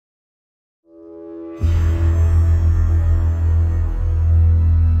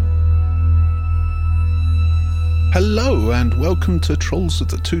Hello and welcome to Trolls of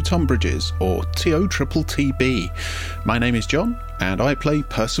the Two Tonbridges, or TOTTB. My name is John and I play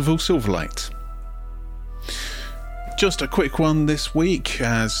Percival Silverlight. Just a quick one this week,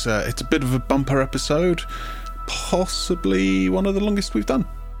 as it's a bit of a bumper episode, possibly one of the longest we've done.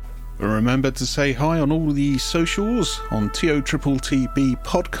 Remember to say hi on all the socials, on TOTTB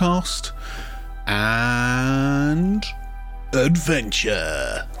podcast, and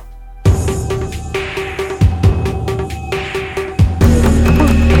adventure.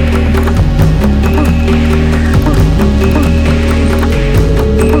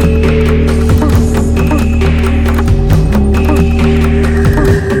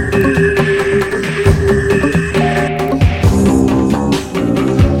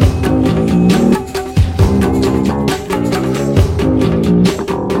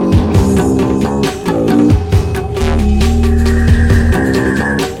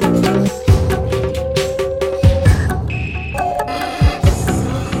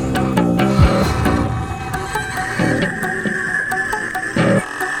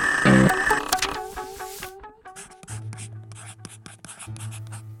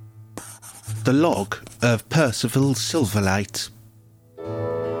 The Log of Percival Silverlight.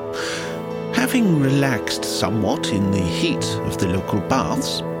 Having relaxed somewhat in the heat of the local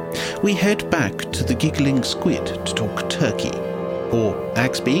baths, we head back to the Giggling Squid to talk turkey, or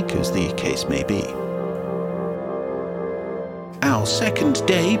Axbeak as the case may be. Our second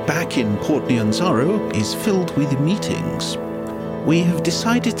day back in Port Nyanzaru is filled with meetings. We have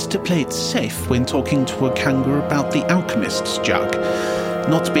decided to play it safe when talking to a Kanga about the alchemist's jug,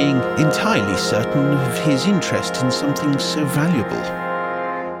 not being entirely certain of his interest in something so valuable.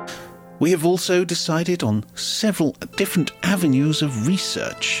 We have also decided on several different avenues of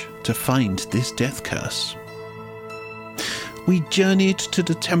research to find this death curse. We journeyed to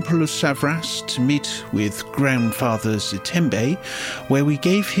the Temple of Savras to meet with Grandfather Zitembe, where we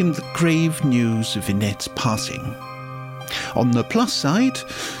gave him the grave news of Inet's passing. On the plus side,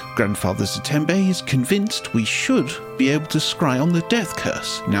 Grandfather Zitembe is convinced we should be able to scry on the death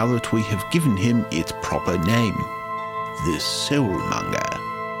curse now that we have given him its proper name, the Soulmonger.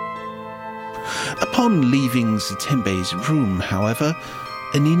 Upon leaving Zitembe's room, however,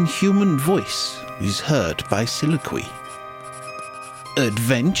 an inhuman voice is heard by Soliloquy.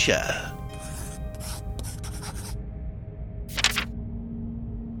 Adventure.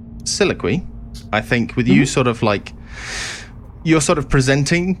 Soliloquy, I think, with you sort of like... You're sort of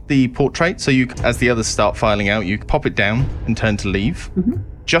presenting the portrait, so you, as the others start filing out, you pop it down and turn to leave.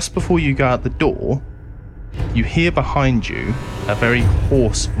 Just before you go out the door, you hear behind you a very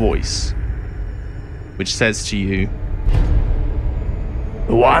hoarse voice, which says to you,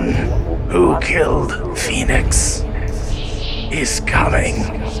 "The one who killed Phoenix is coming.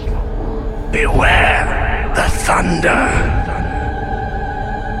 Beware the thunder."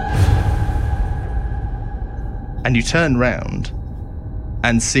 And you turn round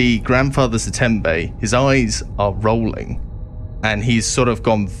and see Grandfather Zitembe. His eyes are rolling and he's sort of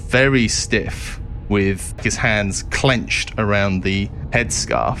gone very stiff with his hands clenched around the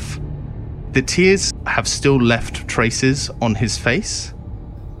headscarf. The tears have still left traces on his face,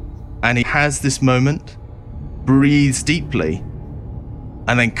 and he has this moment, breathes deeply,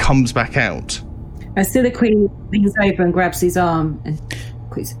 and then comes back out. Soliloquy leans over and grabs his arm and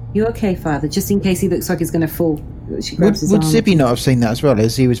quiz. "You okay, Father?" Just in case he looks like he's going to fall. She grabs his arm. Would Zibby not have seen that as well,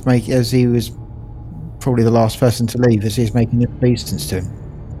 as he was probably the last person to leave, as he was making obeisance to him?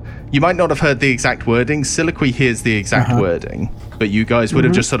 You might not have heard the exact wording. Soliloquy hears the exact wording, but you guys would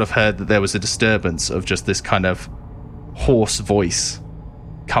have just sort of heard that there was a disturbance of just this kind of hoarse voice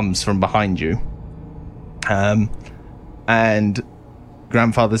comes from behind you. And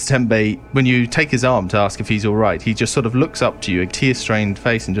Grandfather Zitembe, when you take his arm to ask if he's all right, he just sort of looks up to you, a tear-strained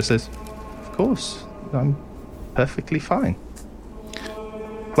face, and just says, "Of course, I'm perfectly fine."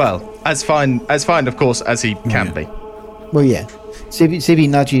 Well, as fine, of course, as he can be. Well, yeah. Zibby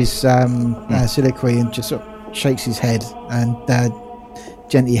nudges Soliloquy and just sort of shakes his head and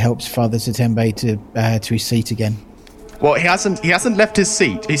gently helps Father Zitembe to his seat again. Well, he hasn't left his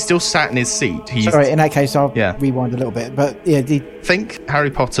seat. He's still sat in his seat. Sorry, in that case, I'll rewind a little bit. But yeah, think Harry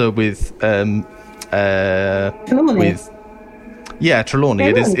Potter with Trelawney. Trelawney.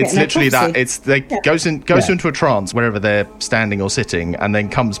 It's literally that. It's goes into a trance wherever they're standing or sitting, and then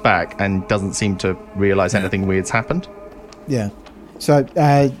comes back and doesn't seem to realise anything weird's happened. Yeah. So,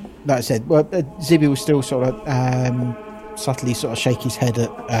 like I said, well, Zibby will still sort of subtly sort of shake his head at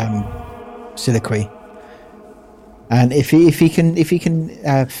Soliloquy. And if he can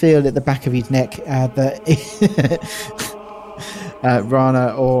feel at the back of his neck that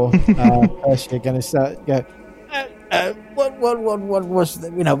Rana or Percy are going to start go, what was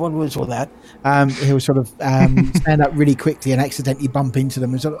what was all that? He'll sort of stand up really quickly and accidentally bump into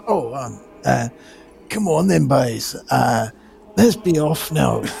them and sort of, come on then, boys. Let's be off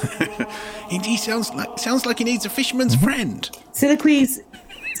now. He sounds like he needs a fisherman's friend. Soliloquy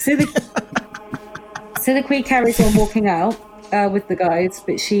carries on walking out with the guides,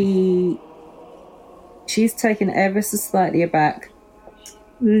 but she's taken ever so slightly aback,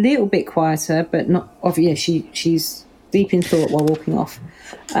 a little bit quieter, but not obvious. She's deep in thought while walking off.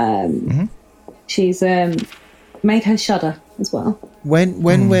 She's made her shudder as well. When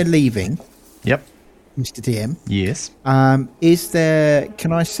we're leaving, Yep. Mr. DM, Yes.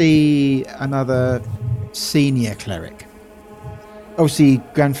 can I see another senior cleric? Obviously,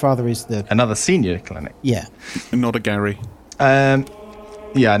 grandfather is Another senior clinic. Yeah. Not a Gary.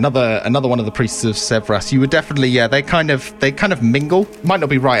 Yeah, another one of the priests of Severas. You would definitely, they kind of mingle. Might not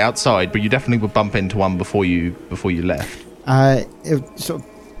be right outside, but you definitely would bump into one before you left. Sort of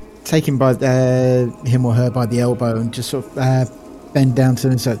take him by him or her by the elbow and just sort of bend down to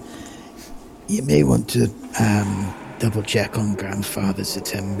them and say, "You may want to double check on Grandfather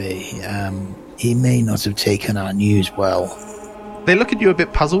Satembe. He may not have taken our news well." They look at you a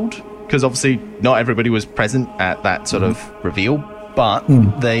bit puzzled because obviously not everybody was present at that sort of reveal, but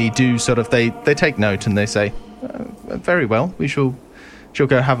they do sort of they take note and they say, "Very well, we shall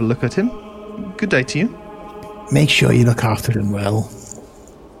go have a look at him. Good day to you." Make sure you look after him well.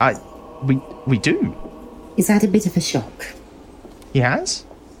 We do. Is that a bit of a shock? He has?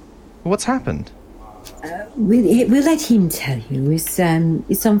 What's happened? We'll let him tell you.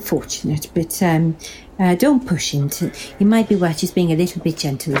 It's unfortunate, but don't push him. It might be worth just being a little bit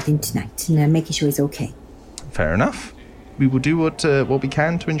gentle with him tonight and making sure he's okay. Fair enough. We will do what we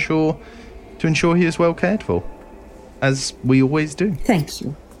can to ensure he is well cared for, as we always do. Thank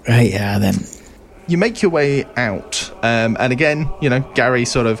you. Right, yeah, then. You make your way out, and again, Gary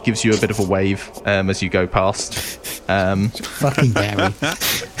sort of gives you a bit of a wave as you go past. Fucking Gary.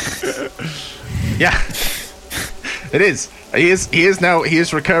 Yeah, it is. He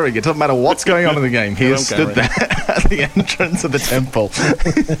is recurring. It doesn't matter what's going on in the game. He has stood there at the entrance of the temple.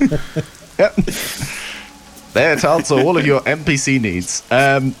 Yep. There to answer all of your NPC needs.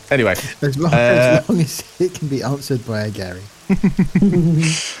 Anyway. As long as it can be answered by a Gary.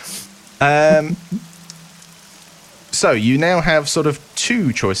 So you now have sort of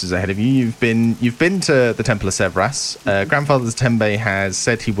two choices ahead of you. You've been to the Temple of Severas. Grandfather Satembe has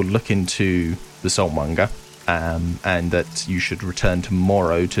said he will look into the Soulmonger, and that you should return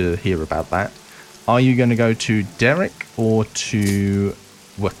tomorrow to hear about that. Are you going to go to Derek or to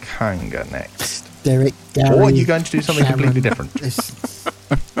Wakanga next? Derek, Gary, or are you going to do something Sharon. completely different? Yes.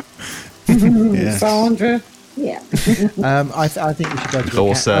 Sandra. Yeah. I think we should go to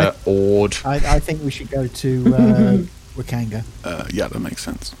Dorsa, Ord. I think we should go to Wakanga. Yeah, that makes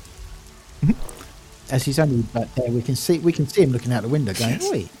sense. As he's only back there, we can see him looking out the window going,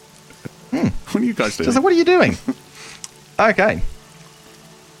 Yes. "Oi." What are you guys doing? Just like, what are you doing? Okay.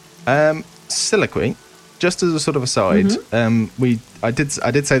 Soliloquy. Just as a sort of aside, I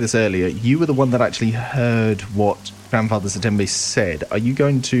did say this earlier. You were the one that actually heard what Grandfather Satembe said. Are you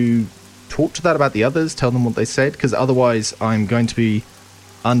going to talk to that about the others? Tell them what they said? Because otherwise, I'm going to be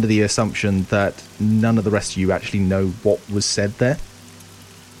under the assumption that none of the rest of you actually know what was said there.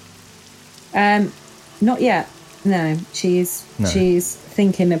 Not yet. No, she's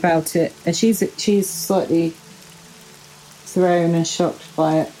thinking about it, and she's slightly thrown and shocked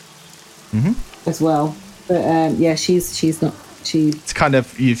by it as well. But yeah, she's not. It's kind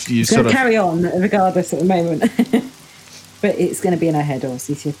of you sort of carry on regardless at the moment. But it's going to be in her head,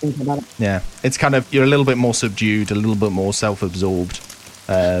 obviously. She's thinking about it. Yeah, it's kind of you're a little bit more subdued, a little bit more self-absorbed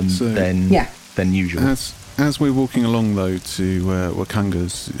than usual. As we're walking along, though, to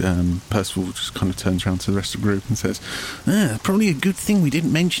Wakanga's, Percival just kind of turns around to the rest of the group and says, probably a good thing we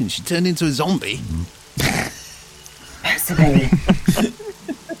didn't mention she turned into a zombie.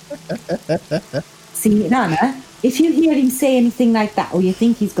 See, Nana, if you hear him say anything like that, or you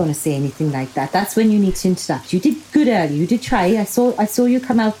think he's going to say anything like that, that's when you need to interrupt. You did good earlier. You did try. I saw you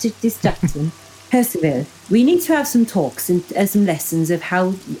come out to distract him. Percival, we need to have some talks and some lessons of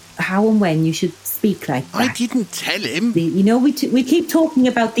how and when you should speak like that. I didn't tell him. We keep talking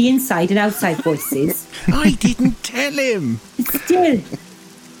about the inside and outside voices. I didn't tell him. Still,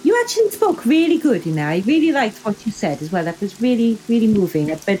 you actually spoke really good, I really liked what you said as well. That was really, really moving.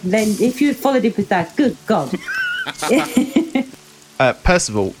 But then if you followed it with that, good God.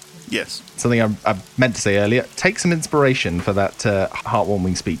 Percival. Yes. Something I meant to say earlier. Take some inspiration for that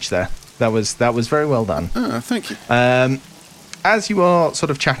heartwarming speech there. That was very well done. Thank you. as you are sort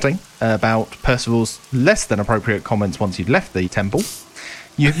of chatting about Percival's less than appropriate comments once you've left the temple,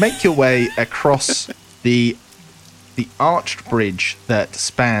 you make your way across the arched bridge that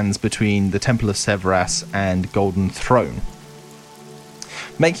spans between the Temple of Severas and Golden Throne,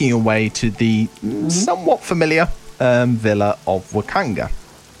 making your way to the somewhat familiar villa of Wakanga.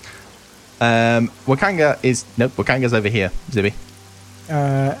 Wakanga's over here, Zibby.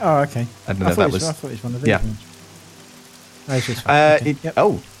 Okay. I don't know if that was... I thought it was one of these. Yeah. Ones. Oh, it's just fine. Okay. Yep.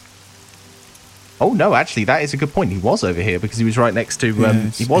 Oh no! Actually, that is a good point. He was over here because he was right next to.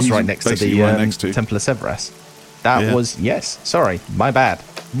 He was right next to the Temple of Severas. That was Sorry, my bad.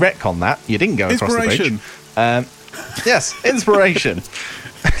 Retcon that. You didn't go across the bridge. Yes, inspiration.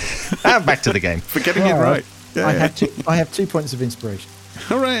 And back to the game. For getting it right. Yeah, I have 2 points of inspiration.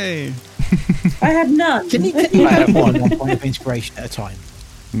 Hooray! I have none. Can you have one point of inspiration at a time?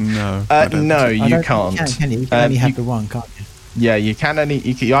 No. No, you can't. Can you? You can only have the one, can't you? Yeah, you can only.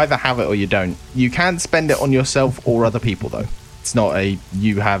 You either have it or you don't. You can spend it on yourself or other people, though. It's not a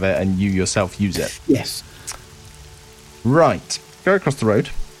you have it and you yourself use it. Yes. Right. Go across the road,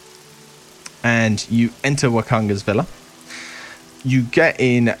 and you enter Wakanga's villa. You get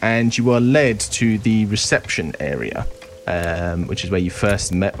in, and you are led to the reception area, which is where you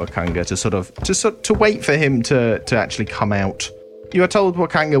first met Wakanga. To wait for him to actually come out. You are told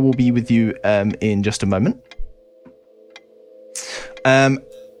Wakanga will be with you in just a moment. And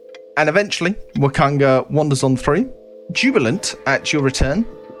eventually, Wakanga wanders on through, jubilant at your return,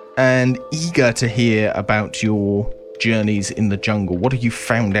 and eager to hear about your journeys in the jungle. What have you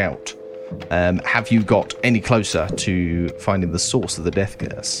found out? Have you got any closer to finding the source of the death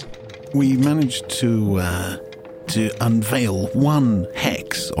curse? We managed to unveil one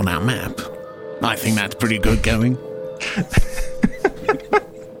hex on our map. I think that's pretty good going.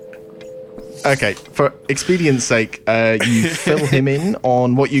 Okay, for expedience sake, you fill him in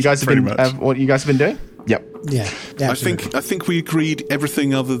on what you guys have been doing. Yep. Yeah. I think we agreed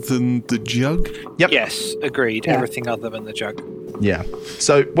everything other than the jug. Yep. Yes, agreed. Yeah. Everything other than the jug. Yeah.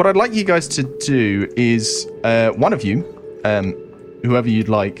 So what I'd like you guys to do is, one of you, whoever you'd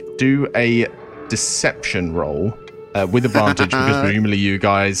like, do a deception roll with advantage because presumably you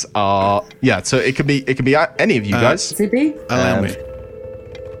guys are. Yeah. So it could be any of you guys. Zibby? Allow me.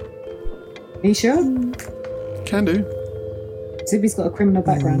 Are you sure? Can do. Zibby's got a criminal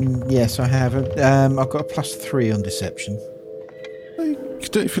background. Yes, I have. I've got a +3 on deception. You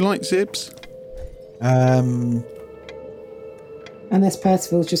can do it if you like, Zibs. Unless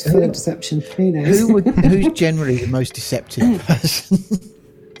Percival's just full of deception. Who knows? Who's generally the most deceptive person?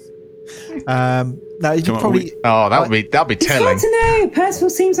 No, you probably. That'll be It's telling. hard to know.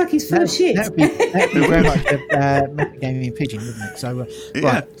 Percival seems like he's full of shit. That'd be very much a metagaming pigeon, wouldn't it? So,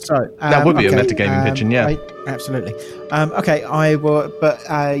 right. So that would be a metagaming pigeon, yeah. Right, absolutely. Okay, I will. But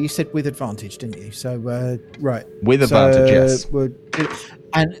you said with advantage, didn't you? So, right. With advantage, yes.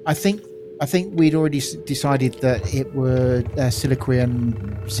 And I think we'd already decided that it were Silicry and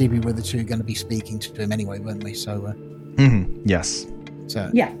Zibi were the two going to be speaking to him anyway, weren't we? So, yes.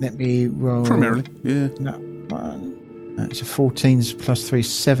 So yeah. Let me roll. Primarily, yeah. No, one. It's a 14 plus 3,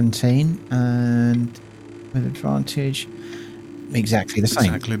 17, and with advantage, exactly the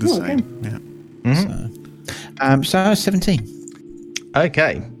same. Exactly the same. Yeah. So 17.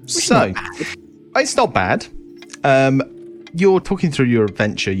 Okay, so it's not bad. You're talking through your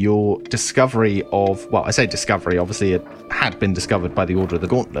adventure, your discovery of, well, I say discovery, obviously it had been discovered by the Order of the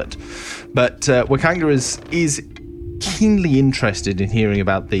Gauntlet, but Wakanga is keenly interested in hearing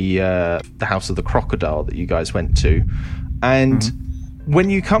about the House of the Crocodile that you guys went to, and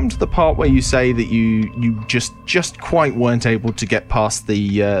when you come to the part where you say that you just quite weren't able to get past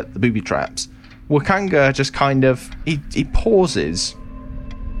the booby traps, Wakanga just kind of he pauses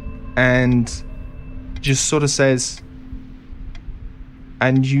and just sort of says,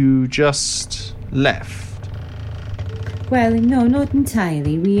 "And you just left?" Well, no, not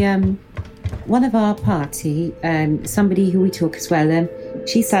entirely. We one of our party, somebody who we took as well,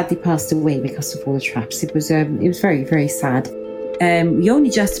 she sadly passed away because of all the traps. It was very, very sad. We only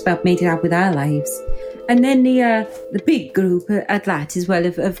just about made it out with our lives. And then the big group at that as well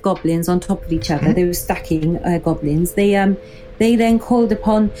of goblins on top of each other, they were stacking goblins. They then called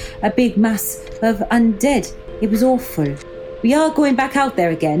upon a big mass of undead. It was awful. We are going back out there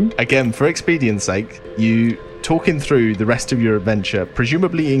again. Again, for expedience sake, you talking through the rest of your adventure,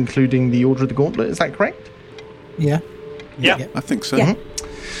 presumably including the Order of the Gauntlet, is that correct? Yeah. I think so. Yeah.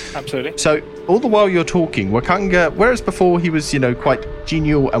 Absolutely. So all the while you're talking, Wakanga, whereas before he was, quite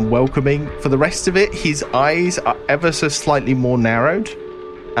genial and welcoming, for the rest of it, his eyes are ever so slightly more narrowed,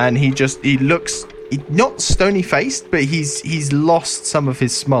 and he looks not stony faced, but he's lost some of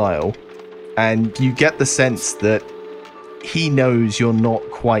his smile, and you get the sense that he knows you're not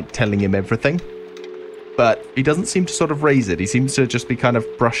quite telling him everything, but he doesn't seem to sort of raise it. He seems to just be kind of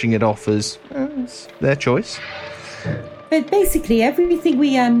brushing it off as it's their choice. But basically, everything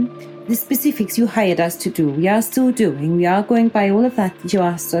the specifics you hired us to do, we are still doing. We are going by all of that you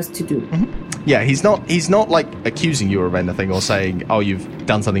asked us to do. Mm-hmm. Yeah, he's not like accusing you of anything or saying, oh, you've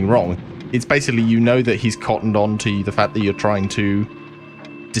done something wrong. It's basically, you know that he's cottoned on to the fact that you're trying to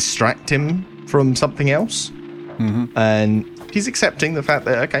distract him from something else. Mm-hmm. And he's accepting the fact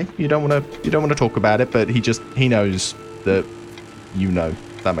that, okay, you don't want to talk about it, but he knows that you know.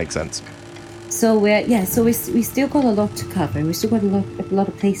 If that makes sense. So we still got a lot to cover. We still got a lot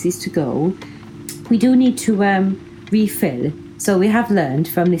of places to go. We do need to refill. So we have learned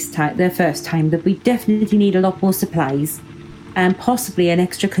from the first time that we definitely need a lot more supplies, and possibly an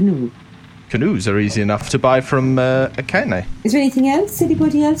extra canoe. Canoes are easy enough to buy from Akane. Is there anything else?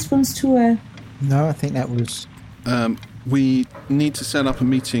 Anybody else wants to? No, I think that was. We need to set up a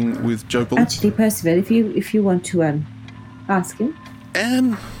meeting with Jobal. Actually, Percival, if you want to ask him.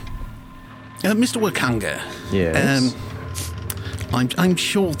 Mr. Wakanga. Yes. I'm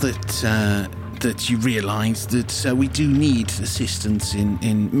sure that you realise that we do need assistance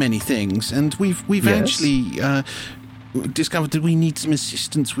in many things, and we've actually discovered that we need some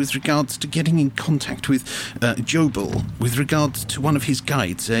assistance with regards to getting in contact with Jobal with regards to one of his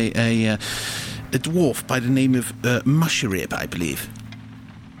guides, a dwarf by the name of Musharib, I believe.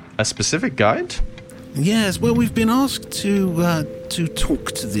 A specific guide? Yes, well, we've been asked to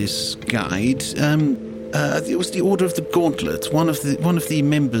talk to this guide. It was the Order of the Gauntlet. One of the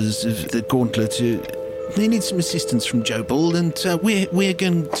members of the Gauntlet. They need some assistance from Jobal, and we're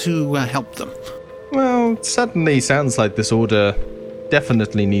going to help them. Well, it certainly sounds like this order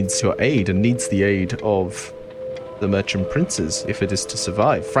definitely needs your aid, and needs the aid of the Merchant Princes if it is to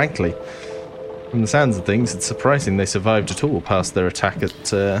survive. Frankly, from the sounds of things, it's surprising they survived at all past their attack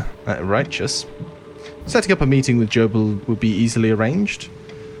at Righteous. Setting up a meeting with Jobal would be easily arranged.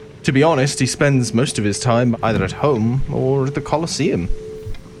 To be honest, he spends most of his time either at home or at the Colosseum.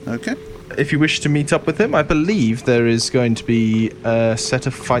 Okay. If you wish to meet up with him, I believe there is going to be a set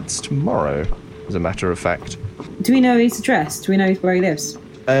of fights tomorrow, as a matter of fact. Do we know his address? Do we know where he lives?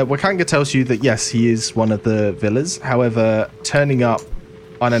 Wakanga tells you that yes, he is one of the villas. However, turning up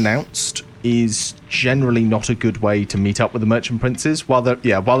unannounced is generally not a good way to meet up with the Merchant Princes. While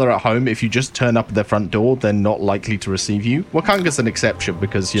they're at home, if you just turn up at their front door, they're not likely to receive you. Wakanga's an exception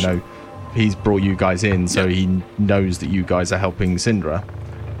because, you know, he's brought you guys in, so he knows that you guys are helping Syndra.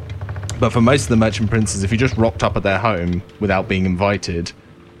 But for most of the Merchant Princes, if you just rocked up at their home without being invited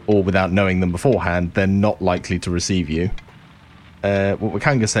or without knowing them beforehand, they're not likely to receive you. What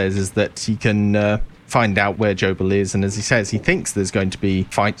Wakanga says is that he can find out where Jobal is, and as he says, he thinks there's going to be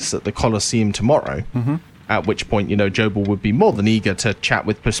fights at the Colosseum tomorrow, at which point, you know, Jobal would be more than eager to chat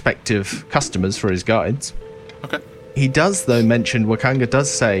with prospective customers for his guides. Okay. He does, though, mention, Wakanga does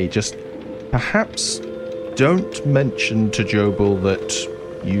say, just perhaps don't mention to Jobal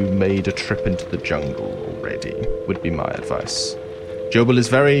that you made a trip into the jungle already, would be my advice. Jobal is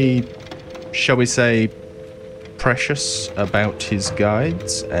very, shall we say, precious about his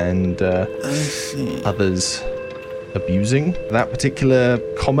guides and others abusing that particular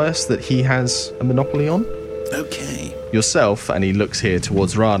commerce that he has a monopoly on. Okay. Yourself, and he looks here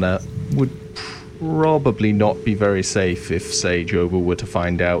towards Rana, would probably not be very safe if, say, Jobal were to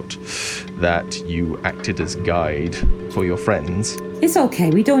find out that you acted as guide for your friends. It's okay.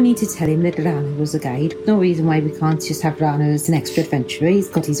 We don't need to tell him that Rana was a guide. No reason why we can't just have Rana as an extra adventurer. He's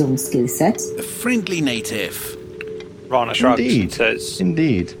got his own skill set. A friendly native. Rana shrugs Indeed. and says,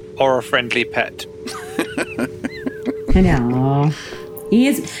 Indeed. or a friendly pet. I know. He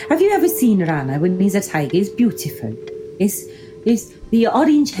is. Have you ever seen Rana when he's a tiger? He's beautiful. It's the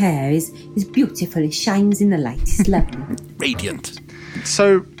orange hair is beautiful. It shines in the light. It's lovely. Radiant.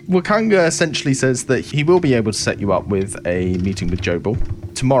 So Wakanga essentially says that he will be able to set you up with a meeting with Jobal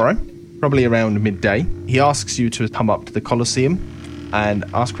tomorrow, probably around midday. He asks you to come up to the Colosseum and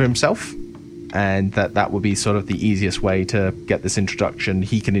ask for himself, and that will be sort of the easiest way to get this introduction.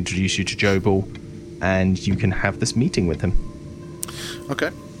 He can introduce you to Jobal, and you can have this meeting with him.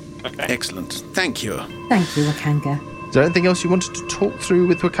 Okay. Excellent. Thank you. Thank you, Wakanga. Is there anything else you wanted to talk through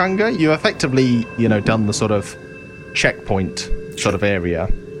with Wakanga? You effectively, done the sort of checkpoint sort of area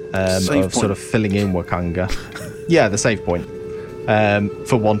of point. sort of filling in Wakanga. Yeah, the save point.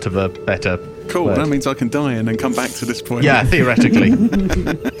 For want of a better Cool. word. That means I can die and then come back to this point. Yeah, theoretically.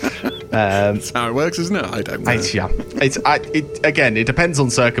 That's how it works, isn't it? I don't know. Again, it depends on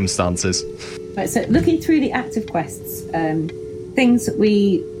circumstances. Right, so looking through the active quests, things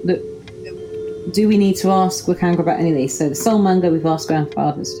that do we need to ask Wakanga about any of these? So the Soulmonger, we've asked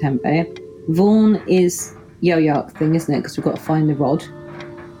Grandfather Tempe. Vaughn is Yo-Yark thing, isn't it? Because we've got to find the rod.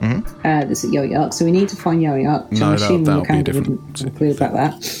 Mm-hmm. There's a Yo-Yark, so we need to find Yo-Yark. No, I'm assuming that'll be Wakanga different. wouldn't have a clue about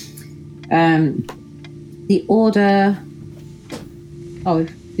that. The order. Oh,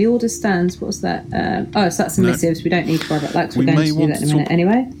 the order stands. What's that? So that's the missives. We don't need to worry about that because we're going to do that in a minute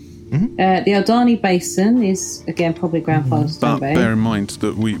anyway. Mm-hmm. The Aldani Basin is again probably Grandfather's But Tempe. bear in mind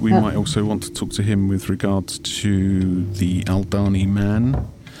that we might also want to talk to him with regards to the Aldani man,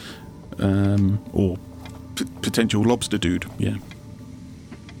 or potential lobster dude. Yeah.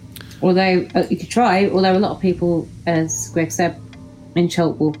 Although you could try, although a lot of people, as Greg said, in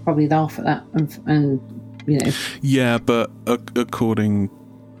Chult will probably laugh at that, and you know. Yeah, but according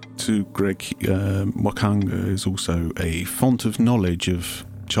to Greg, Wakanga is also a font of knowledge of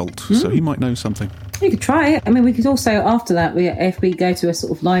Chult, so he might know something. You could try it. I mean, we could also after that, if we go to a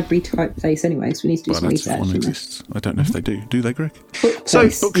sort of library type place anyway, so we need to do some That's if research. one exists. I don't know if they do. Do they, Greg? So,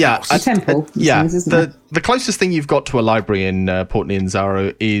 yeah, a temple. The closest thing you've got to a library in Port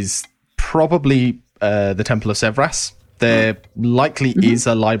Nyanzaru is probably the Temple of Sevras. There likely is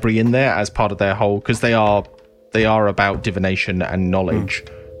a library in there as part of their whole, because they are about divination and knowledge.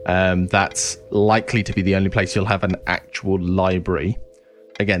 That's likely to be the only place you'll have an actual library.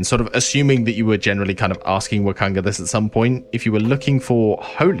 Again, sort of assuming that you were generally kind of asking Wakanga this at some point. If you were looking for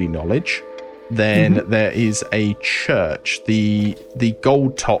holy knowledge, then there is a church, the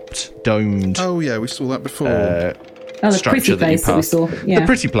gold-topped, domed. Oh yeah, we saw that before. the structure pretty place that we saw. Yeah. The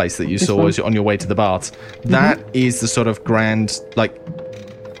pretty place that you saw as on your way to the baths. That is the sort of grand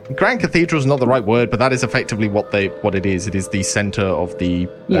cathedral is not the right word, but that is effectively what it is. It is the center of the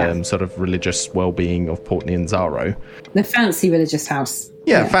sort of religious well-being of Port Nyanzaru. The fancy religious house.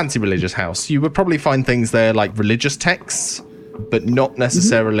 Yeah, fancy religious house. You would probably find things there like religious texts, but not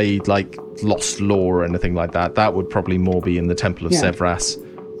necessarily like lost lore or anything like that. That would probably more be in the Temple of Sevras,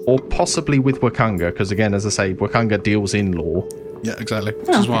 or possibly with Wakanga, because again, as I say, Wakanga deals in lore. Yeah, exactly.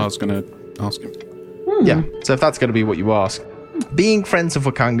 Which is why I was going to ask him. Yeah, so if that's going to be what you ask. Being friends of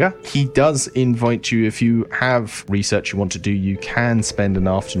Wakanga, he does invite you, if you have research you want to do, you can spend an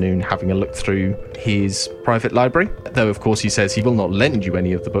afternoon having a look through his private library. Though, of course, he says he will not lend you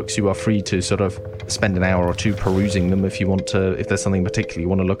any of the books. You are free to sort of spend an hour or two perusing them if you want to, if there's something particular you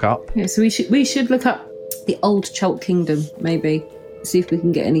want to look up. Yeah, so we should look up the old Chult Kingdom, maybe. See if we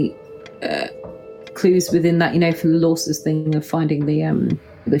can get any clues within that, for the Lawsers thing of finding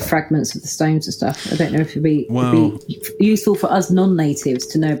the fragments of the stones and stuff. I don't know if it'd be useful for us non-natives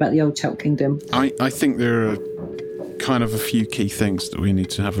to know about the old Chult Kingdom. I think there are kind of a few key things that we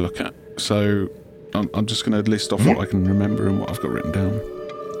need to have a look at. So I'm just going to list off what I can remember and what I've got written down.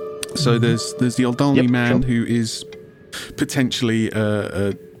 So there's the Aldani man who is potentially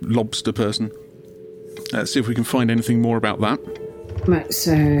a lobster person. Let's see if we can find anything more about that. Right,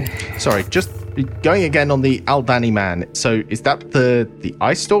 so... Sorry, just going again on the Aldani man. So is that the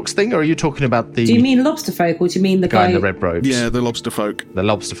ice stalks thing, or are you talking about the... Do you mean lobster folk, or do you mean the guy in the red robes? Yeah, the lobster folk. The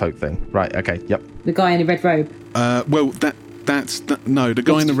lobster folk thing. Right, okay, yep. The guy in the red robe? The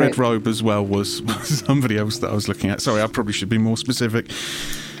guy in the red robe as well was somebody else that I was looking at. Sorry, I probably should be more specific.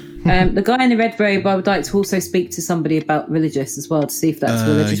 The guy in the red robe, I would like to also speak to somebody about religious as well, to see if that's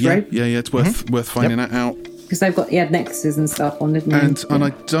religious robe. Yeah, it's worth finding that out. Because he had necklaces and stuff on, didn't he? And I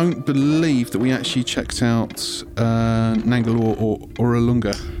don't believe that we actually checked out Nangalore or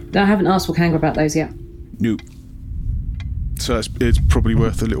Oralunga. No, I haven't asked Wakanga about those yet. No. So it's probably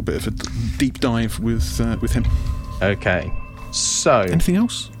worth a little bit of a deep dive with him. Okay. So... Anything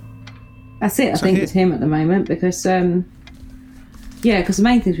else? That's it, I think, with him at the moment, because... because the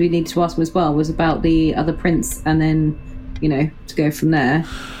main things we needed to ask him as well was about the other prince, and then, to go from there.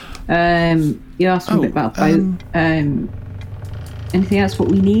 You asked him a bit about boat. Anything else what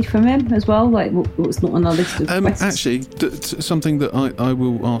we need from him as well? Like what's not on our list of quests? Actually, something that I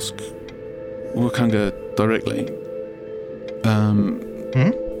will ask Wakanga directly.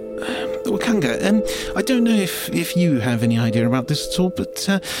 Wakanga, I don't know if you have any idea about this at all, but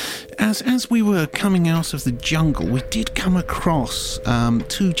as we were coming out of the jungle, we did come across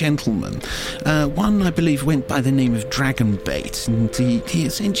two gentlemen. One, I believe, went by the name of Dragonbait, and he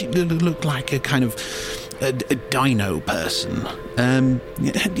essentially looked like a kind of a dino person.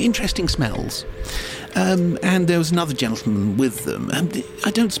 Had interesting smells. And there was another gentleman with them. I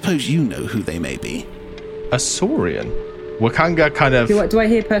don't suppose you know who they may be. A Saurian? Wakanga kind of... Do I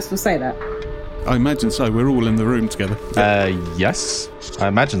hear Percival say that? I imagine so. We're all in the room together. Yes, I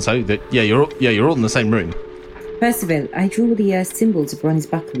imagine so. You're all in the same room. Percival, I drew the symbols upon his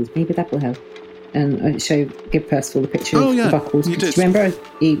buckles. Maybe that will help. And I give Percival the picture of the buckles. You did. Do you remember?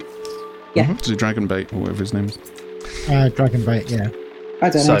 Yeah. Is it Dragonbait or whatever his name is? Dragonbait, yeah. I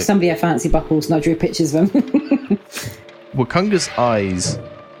don't know. Somebody had fancy buckles and I drew pictures of them. Wakanga's eyes,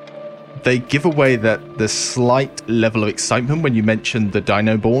 they give away that the slight level of excitement when you mentioned the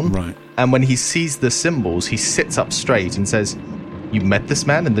Dinoborn. Right. And when he sees the symbols, he sits up straight and says, "You met this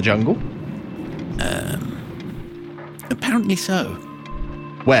man in the jungle?" Apparently so.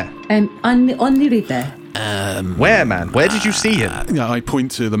 Where? On the river. Where, man? Where did you see him? I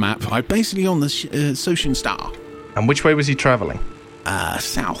point to the map. I'm basically on the Soshin Star. And which way was he travelling?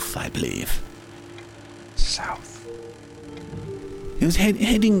 South, I believe. South. He was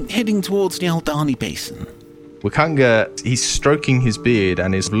heading towards the Aldani Basin. Wakanga, he's stroking his beard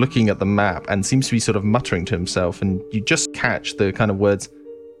and is looking at the map and seems to be sort of muttering to himself, and you just catch the kind of words,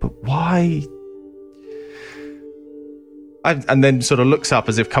 "But why?" And then sort of looks up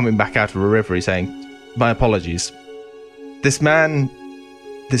as if coming back out of a reverie, saying, "My apologies. This man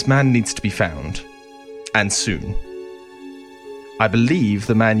needs to be found, and soon. I believe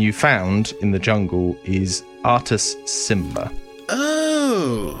the man you found in the jungle is Artus Simba."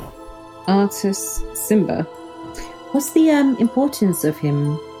 Oh! Artus Simba. What's the importance of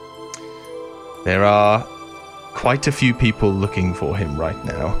him? There are quite a few people looking for him right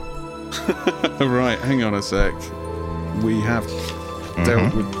now. Right, hang on a sec. We have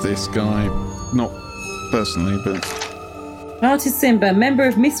dealt with this guy, not personally, but... Artus Simba, member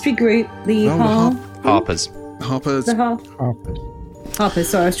of mystery group, the Harpers. Harpers. The Harpers.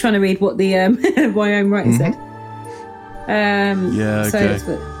 Sorry, I was trying to read what the Wyoming writing said. Yeah, so okay. it's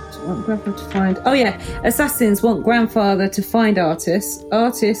want grandfather to find. Oh yeah, assassins want grandfather to find Artus.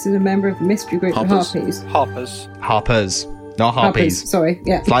 Artus is a member of the mystery group, the Harpies. Harpers, not Harpies. Sorry,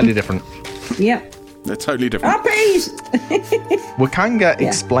 yeah. Slightly different. Yep. They're totally different. Harpies! Wakanga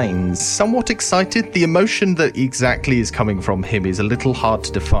explains, somewhat excited. The emotion that exactly is coming from him is a little hard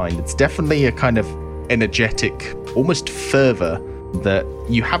to define. It's definitely a kind of energetic, almost fervor that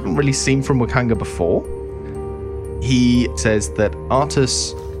you haven't really seen from Wakanga before. He says that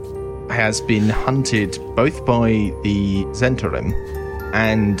Artus has been hunted both by the Zentarim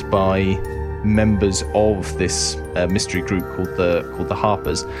and by members of this mystery group called the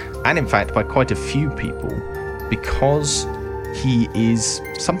Harpers, and in fact by quite a few people, because he is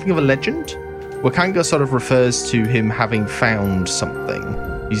something of a legend. Wakanga sort of refers to him having found something.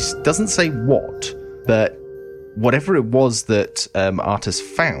 He doesn't say what, but whatever it was that Artus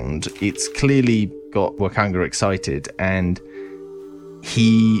found, it's clearly got Wakanga excited, and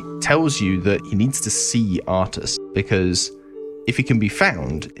he tells you that he needs to see Artus, because if he can be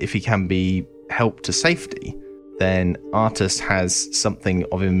found, if he can be helped to safety, then Artus has something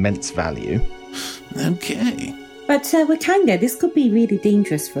of immense value. Okay. But Wakanga, this could be really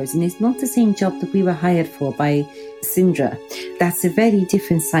dangerous for us, and it's not the same job that we were hired for by Syndra. That's a very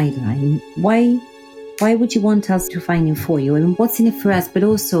different sideline. Why would you want us to find him for you? I mean, what's in it for us? But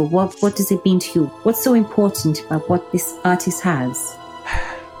also, what does it mean to you? What's so important about what this artist has?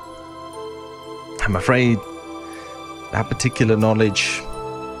 I'm afraid that particular knowledge,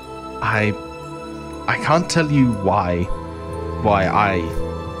 I can't tell you why I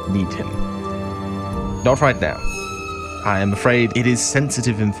need him. Not right now. I am afraid it is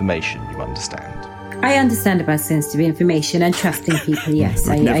sensitive information, you understand. I understand about sensitive information and trusting people, yes.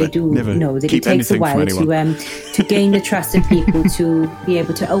 I do know that it takes a while to gain the trust of people, to be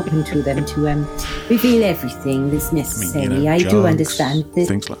able to open to them, to reveal everything that's necessary. I do understand that.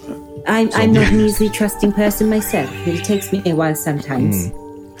 Things like that. I'm not an easily trusting person myself, but it takes me a while sometimes.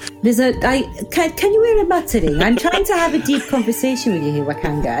 Can you hear a muttering? I'm trying to have a deep conversation with you here,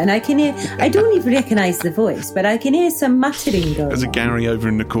 Wakanga, and I can hear. I don't even recognise the voice, but I can hear some muttering going on. There's a Gary over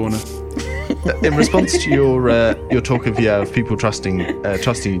in the corner. In response to your talk of people trusting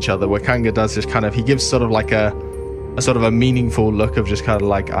each other, Wakanga does just kind of, he gives sort of like a sort of a meaningful look of just kind of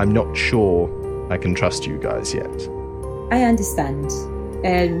like, I'm not sure I can trust you guys yet. I understand.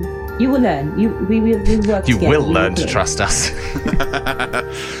 You will learn. We will work together. You will learn to trust us.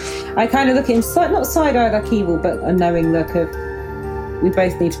 I kind of look at him, not side-eyed like evil, but a knowing look of, we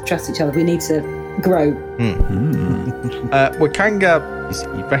both need to trust each other. We need to grow. Wakanga,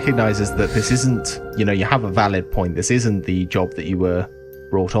 he recognises that this isn't, you have a valid point. This isn't the job that you were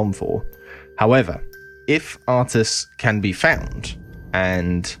brought on for. However, if Artus can be found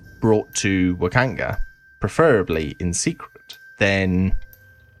and brought to Wakanga, preferably in secret, then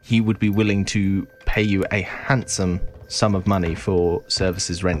he would be willing to pay you a handsome sum of money for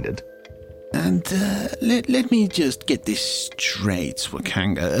services rendered. And let me just get this straight,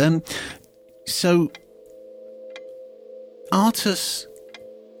 Wakanga. So Artus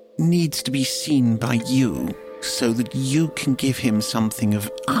needs to be seen by you so that you can give him something of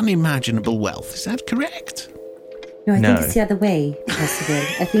unimaginable wealth. Is that correct? No, I think it's the other way, possibly.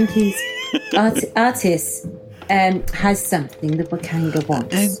 I think Artus has something that Wakanga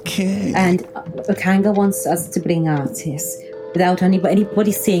wants. Okay. And Wakanga wants us to bring Artus without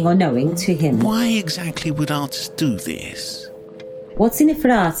anybody seeing or knowing to him. Why exactly would Artus do this? What's in it for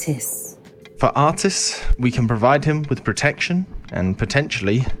Artus? For Artus, we can provide him with protection and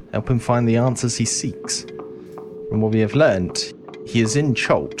potentially help him find the answers he seeks. From what we have learned, he is in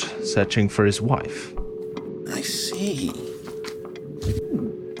Cholt, searching for his wife. I see.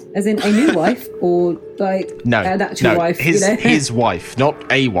 As in a new wife, or like an actual wife? His wife, not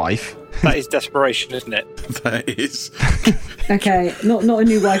a wife. That is desperation, isn't it? That is. Okay, not a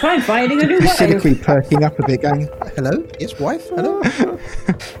new wife. I'm finding a new wife. Cynically perking up a bit, going, "Hello, yes, wife. Hello."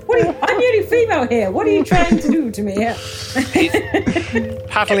 I'm the only female here. What are you trying to do to me here? He's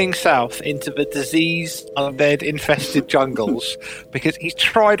paddling south into the disease, undead, infested jungles because he's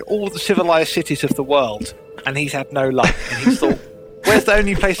tried all the civilized cities of the world and he's had no luck. And he's thought, where's the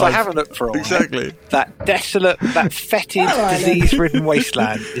only place I haven't looked for all? Exactly. That desolate, that fetid, disease-ridden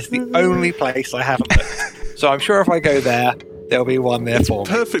wasteland is the only place I haven't looked. So I'm sure if I go there, there'll be one there for me.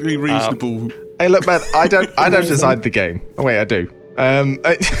 Perfectly reasonable. Hey, look, man, I don't design the game. Oh wait, I do. Well,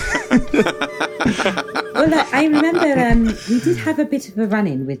 I remember we did have a bit of a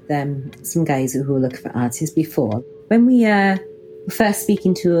run-in with some guys who were looking for artists before. When we were first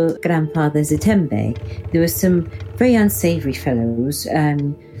speaking to Grandfather Zatembe, there were some very unsavoury fellows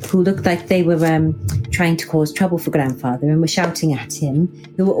who looked like they were trying to cause trouble for Grandfather and were shouting at him.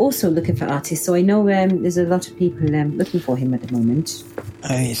 They were also looking for artists, so I know there's a lot of people looking for him at the moment.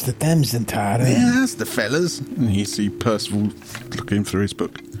 It's the Dems and Tara. Yeah, that's the fellas. And you see Percival looking through his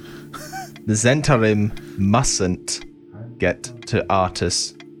book. The Zentarim mustn't get to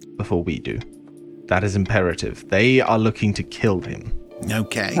Artus before we do. That is imperative. They are looking to kill him.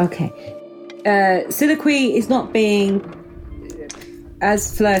 Okay. Siliqui is not being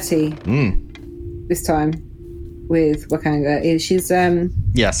as flirty this time with Wakanga.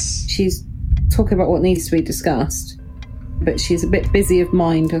 She's talking about what needs to be discussed, but she's a bit busy of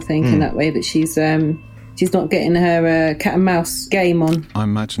mind, I think, in that way that she's not getting her cat and mouse game on. I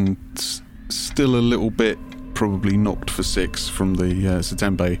imagine still a little bit probably knocked for 6 from the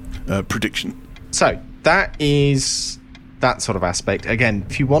Zatembe prediction. So that is that sort of aspect. Again,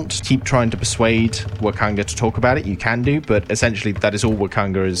 if you want to keep trying to persuade Wakanga to talk about it, you can do, but essentially that is all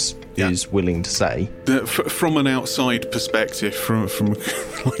Wakanga is willing to say. From an outside perspective, from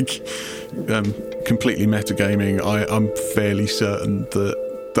like completely metagaming, I'm fairly certain that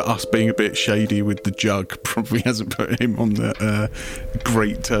us being a bit shady with the jug probably hasn't put him on the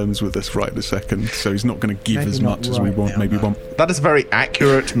great terms with us right this second, so he's not going to give maybe as much as we want. Maybe want. That is a very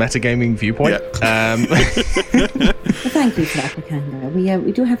accurate metagaming viewpoint. Yeah. Well, thank you for that, Wakanga.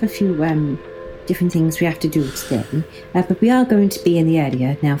 We do have a few different things we have to do today, but we are going to be in the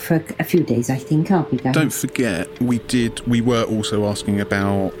area now for a few days, I think, aren't we, guys? Don't forget, we were also asking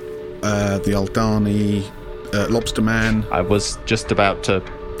about the Aldani lobster man. I was just about to...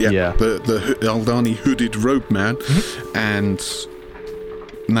 Yeah. The Aldani hooded robe man, and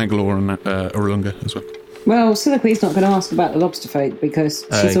Nangalore and Orlunga as well. Well, Siliqui's not going to ask about the lobster folk because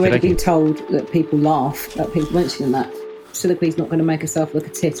she's already been told that people laugh at people mentioning that. Siliqui's not going to make herself look a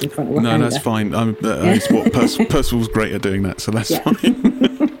tit in front of Wakanda. No, that's fine. It's what Percival's great at doing that, so that's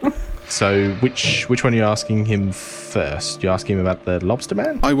fine. So, which one are you asking him first? You're asking him about the lobster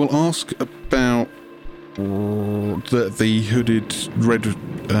man? I will ask about the hooded red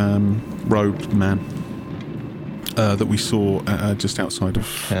robed man that we saw just outside of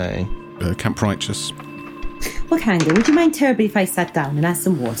Camp Righteous. Wakanga, would you mind terribly if I sat down and had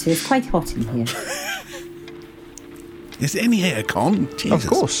some water? It's quite hot in here. Is there any aircon? Jesus. Of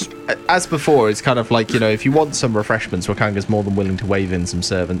course. As before, it's kind of like, if you want some refreshments, Wakanga's more than willing to wave in some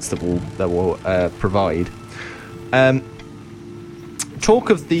servants that will provide.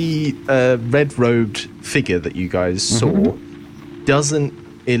 Talk of the red-robed figure that you guys saw doesn't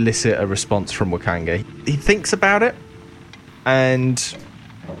elicit a response from Wakanga. He thinks about it and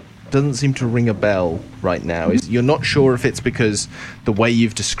doesn't seem to ring a bell right now. You're not sure if it's because the way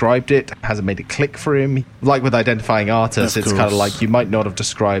you've described it hasn't made it click for him. Like with identifying Artus, it's kind of like you might not have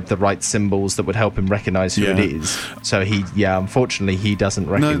described the right symbols that would help him recognize who it is. So unfortunately, he doesn't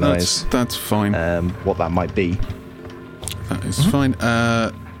recognize that's fine. What that might be. That is fine.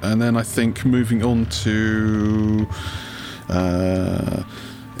 And then I think moving on to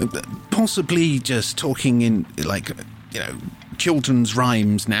Possibly just talking in, children's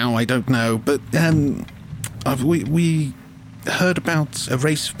rhymes now, I don't know. But we heard about a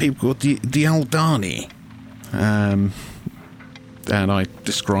race of people called the Aldani. And I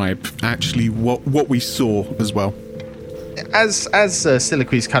describe actually what we saw as well. As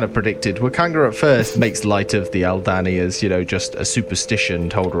Siliqui's kind of predicted, Wakanga at first makes light of the Aldani as, just a superstition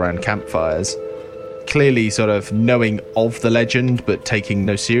told around campfires. Clearly sort of knowing of the legend, but taking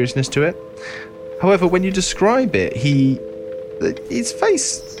no seriousness to it. However, when you describe it, his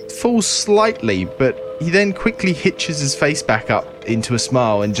face falls slightly, but he then quickly hitches his face back up into a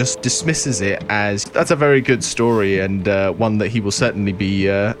smile and just dismisses it as, that's a very good story and one that he will certainly be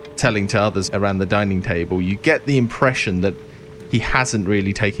telling to others around the dining table. You get the impression that he hasn't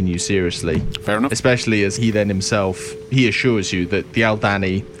really taken you seriously. Fair enough. Especially as he then himself, he assures you that the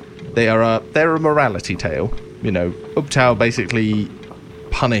Aldani, they're a morality tale. Ubtao basically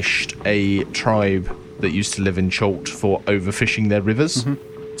punished a tribe that used to live in Chult for overfishing their rivers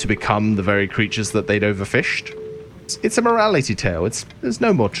to become the very creatures that they'd overfished. It's a morality tale. There's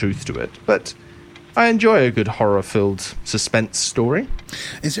no more truth to it, but I enjoy a good horror-filled suspense story.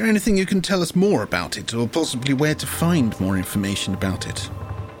 Is there anything you can tell us more about it, or possibly where to find more information about it?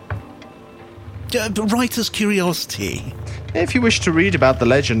 Writer's curiosity. If you wish to read about the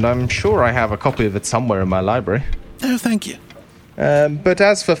legend, I'm sure I have a copy of it somewhere in my library. Oh, thank you. But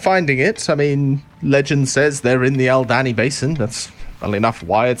as for finding it, legend says they're in the Aldani Basin. That's, funnily enough,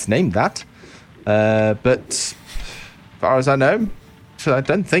 why it's named that. But as far as I know, I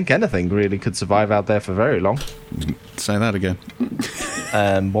don't think anything really could survive out there for very long. Say that again.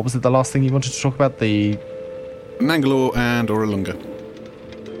 What was it, the last thing you wanted to talk about? The Nangalore and Oralunga.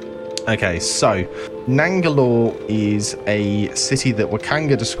 Okay, so Nangalore is a city that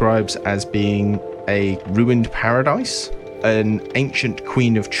Wakanga describes as being a ruined paradise. An ancient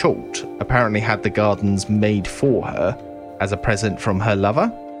queen of Chult apparently had the gardens made for her as a present from her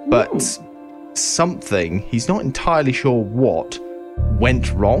lover, but something, he's not entirely sure what,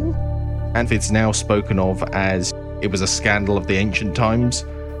 went wrong, and it's now spoken of as it was a scandal of the ancient times.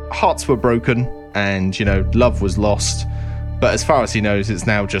 Hearts were broken and, love was lost. But as far as he knows, it's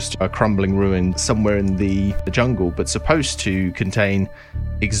now just a crumbling ruin somewhere in the jungle, but supposed to contain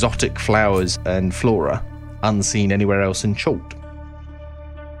exotic flowers and flora unseen anywhere else in Chult.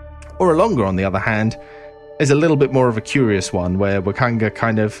 Oralunga, on the other hand, is a little bit more of a curious one, where Wakanga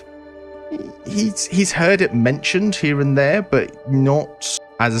kind of... He's heard it mentioned here and there, but not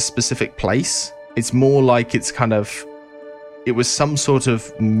as a specific place. It's more like it's kind of... It was some sort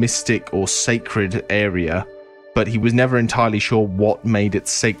of mystic or sacred area, but he was never entirely sure what made it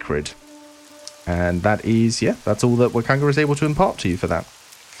sacred. And that is, that's all that Wakanga is able to impart to you for that.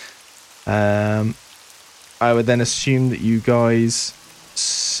 I would then assume that you guys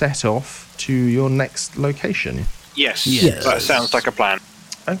set off to your next location. Yes. That sounds like a plan.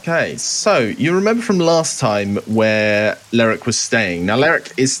 Okay, so you remember from last time where Lyric was staying. Now,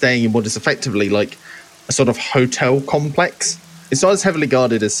 Lyric is staying in what is effectively like a sort of hotel complex. It's not as heavily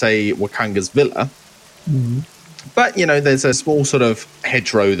guarded as, say, Wakanga's villa. Mm-hmm. But, there's a small sort of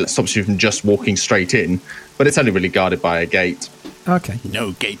hedgerow that stops you from just walking straight in, but it's only really guarded by a gate. Okay.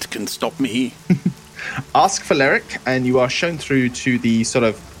 No gate can stop me. Ask for Lyric, and you are shown through to the sort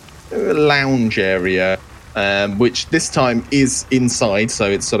of lounge area, which this time is inside, so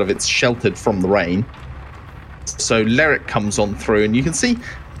it's sheltered from the rain. So Lyric comes on through, and you can see,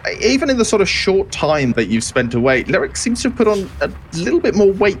 even in the sort of short time that you've spent away, Lyric seems to have put on a little bit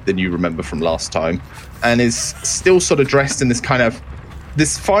more weight than you remember from last time, and is still sort of dressed in this kind of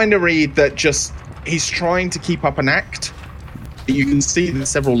this finery that just he's trying to keep up an act. You can see that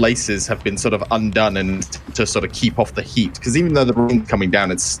several laces have been sort of undone and to sort of keep off the heat, because even though the rain's coming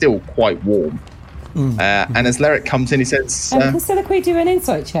down, it's still quite warm. And as Lyric comes in, he says, can Siliqui do an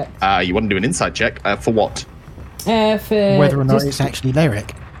insight check? You want to do an insight check? For what? For whether or not it's actually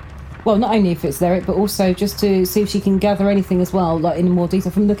Lyric. Well, not only if it's Lyric, but also just to see if she can gather anything as well, like in more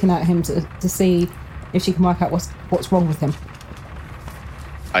detail from looking at him to see if she can work out what's wrong with him.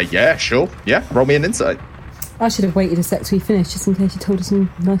 Yeah, sure. Yeah, roll me an insight. I should have waited a sec till we finished, just in case you told us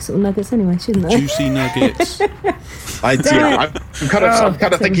some nice little nuggets anyway, shouldn't I? Juicy nuggets. I'm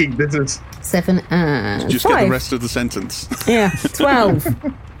kind of thinking this is... 7 and Just 5. get the rest of the sentence. Yeah, 12.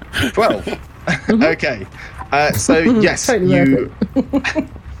 12. Okay. So, yes, Totally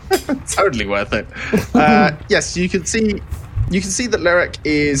totally worth it. Yes, you can see that Lyric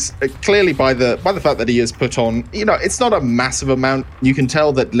is clearly by the fact that he has put on, it's not a massive amount. You can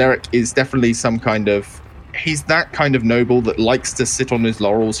tell that Lyric is definitely some kind of, he's that kind of noble that likes to sit on his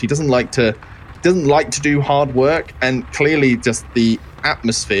laurels. He doesn't like to do hard work, and clearly just the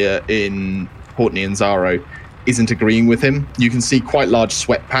atmosphere in Portney and Zaro isn't agreeing with him. You can see quite large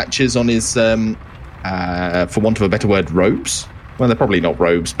sweat patches on his, for want of a better word, robes. Well, they're probably not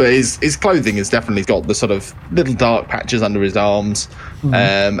robes, but his clothing has definitely got the sort of little dark patches under his arms.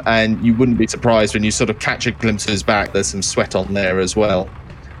 And you wouldn't be surprised when you sort of catch a glimpse of his back, there's some sweat on there as well.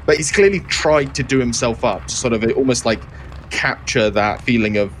 But he's clearly tried to do himself up, to sort of almost like capture that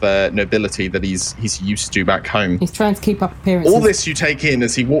feeling of nobility that he's used to back home. He's trying to keep up appearances. All this you take in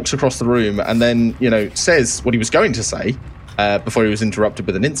as he walks across the room and then, says what he was going to say before he was interrupted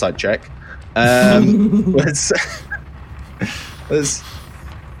with an insight check. Yes,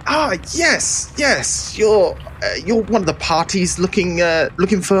 you're one of the parties looking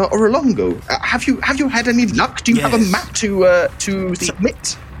for Orolongo. Have you had any luck? Do you have a map to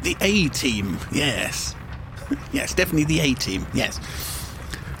submit? The A team, yes. Yes, definitely the A team, yes.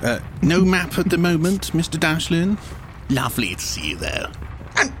 No map at the moment, Mr. Dashlin. Lovely to see you there.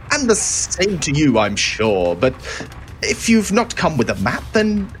 And the same to you, I'm sure. But if you've not come with a map,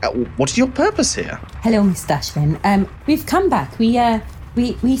 then what is your purpose here? Hello, Miss Dashlin. We've come back. We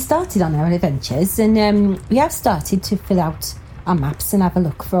started on our adventures, and we have started to fill out our maps and have a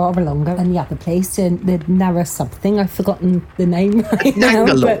look for Orolongo and the other place, and the Nara something. I've forgotten the name right now.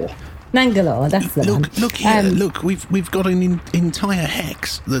 Nangalore. Nangalore, that's the one. Look here, look, we've got an entire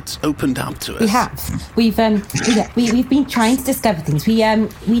hex that's opened up to us. We have. We've been trying to discover things.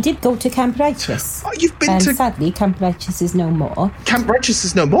 We did go to Camp Righteous. Oh, you've been to... Sadly, Camp Righteous is no more. Camp Righteous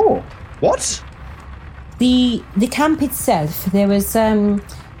is no more? What? The camp itself, there's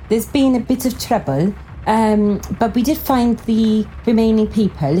been a bit of trouble, but we did find the remaining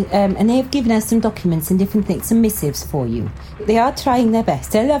people, and they have given us some documents and different things, some missives for you. They are trying their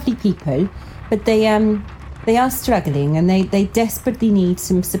best. They're lovely people, but they are struggling, and they desperately need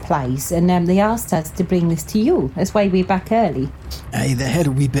some supplies, and they asked us to bring this to you. That's why we're back early. Hey, they had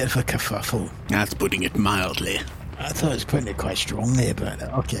a wee bit of a kerfuffle. That's putting it mildly. I thought I was putting it quite strongly, but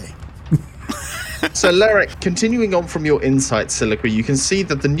okay. So, Leric, continuing on from your insight, Siliqui, you can see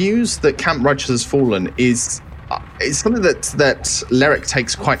that the news that Camp Righteous has fallen is something that Leric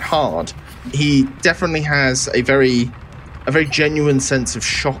takes quite hard. He definitely has a very genuine sense of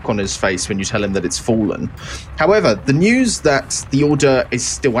shock on his face when you tell him that it's fallen. However, the news that the Order is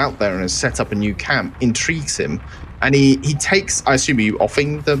still out there and has set up a new camp intrigues him, and he takes, I assume, you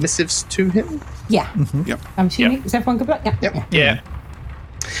offering the missives to him? Yeah. Mm-hmm. Yep. I'm assuming. Is everyone good? Yeah.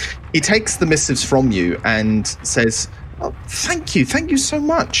 He takes the missives from you and says, "Oh, thank you so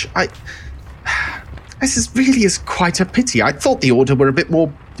much. This really is quite a pity. I thought the Order were a bit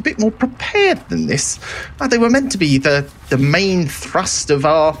more prepared than this. They were meant to be the main thrust of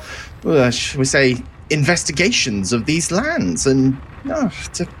our, shall we say, investigations of these lands, and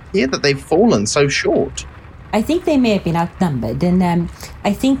to hear that they've fallen so short." I think they may have been outnumbered, and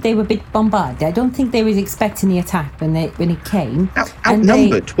I think they were a bit bombarded. I don't think they were expecting the attack when it came.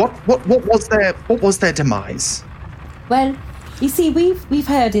 Outnumbered? What was their demise? Well, you see, we've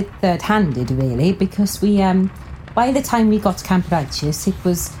heard it third-handed, really, because we by the time we got to Camp Righteous, it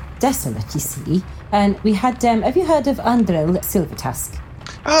was desolate, you see, and we had. Have you heard of Andrel Silvertusk?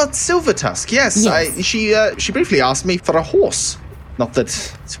 Oh, Silvertusk, yes. She briefly asked me for a horse. Not that,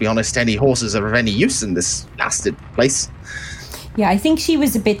 to be honest, any horses are of any use in this blasted place. Yeah, I think she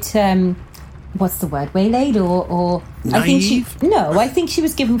was a bit, what's the word, waylaid or naive? I think she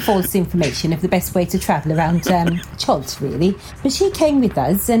was given false information of the best way to travel around Chult, really. But she came with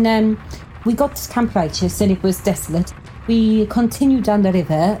us, and we got to Camp Righteous, and it was desolate. We continued down the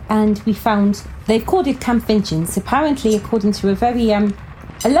river, and we found, they've called it Camp Vengeance, apparently according to a very...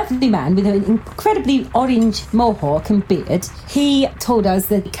 a lovely man with an incredibly orange mohawk and beard. He told us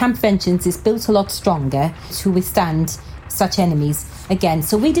that Camp Vengeance is built a lot stronger to withstand such enemies again.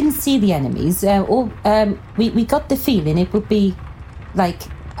 So we didn't see the enemies. We got the feeling it would be like,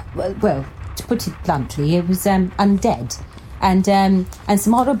 well, to put it bluntly, it was undead and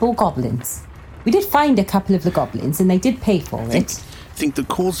some horrible goblins. We did find a couple of the goblins, and they did pay for it. I think the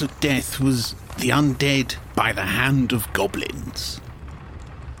cause of death was the undead by the hand of goblins.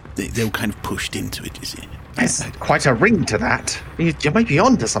 They were kind of pushed into it, you see. There's quite a ring to that. You might be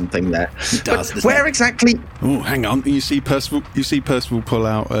on to something there. It does. But where exactly? Oh, hang on. You see Percival pull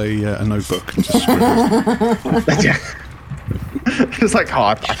out a notebook and just scribble. It's like,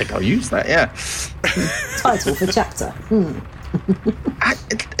 I think I'll use that. Yeah. Title for chapter.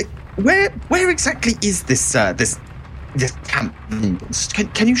 Where exactly is this camp?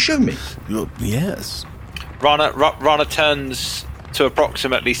 Can you show me? Yes. Rana turns to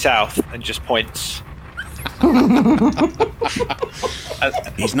approximately south and just points.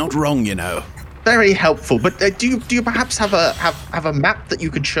 He's not wrong, you know. very helpful. But do you perhaps have a map that you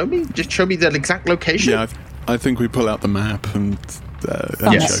could show me? Just show me the exact location. Yeah, I think we pull out the map and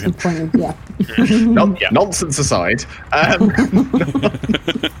Yes. show him. Yeah. Nonsense aside. I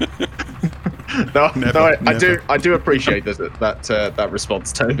do appreciate that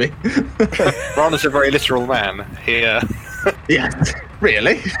response, Toby. Ron is a very literal man here. Yeah,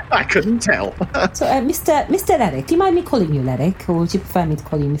 really? I couldn't tell. So, Mr. Eric, do you mind me calling you Eric, or would you prefer me to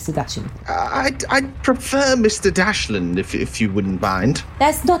call you Mr. Dashland? I'd prefer Mr. Dashland if you wouldn't mind.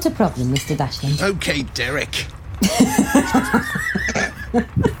 That's not a problem, Mr. Dashland. Okay, Derek.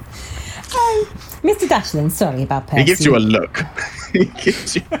 Mr. Dashland, sorry about Percy. He gives you a look. He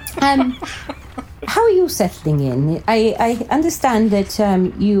gives you. How are you settling in? I understand that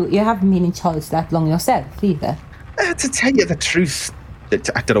you haven't been in charge that long yourself either. To tell you the truth, I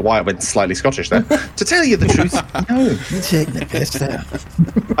don't know why I went slightly Scottish there. To tell you the truth, no. Take the piss there.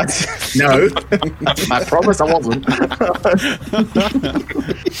 No, I promise I wasn't.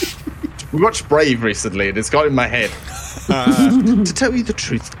 We watched Brave recently, and it's got in my head. To tell you the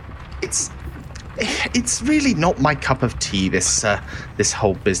truth, it's really not my cup of tea, this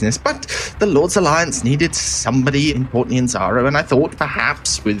whole business. But the Lord's Alliance needed somebody in Port Nyanzaro, and I thought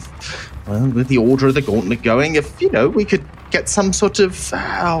perhaps with the Order of the Gauntlet going, if we could get some sort of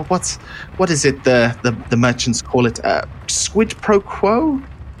what is it the merchants call it, squid pro quo,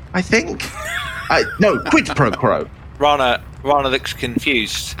 I think. No, quid pro quo. Rana looks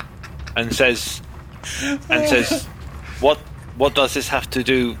confused and says, what does this have to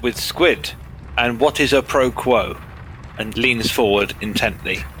do with squid? And what is a pro quo? And leans forward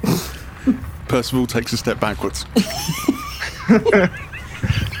intently. Percival takes a step backwards.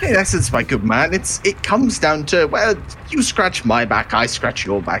 In essence, my good man, it comes down to, well, you scratch my back, I scratch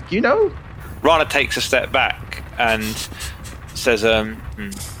your back, Rana takes a step back and says,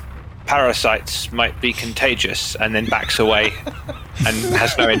 parasites might be contagious, and then backs away and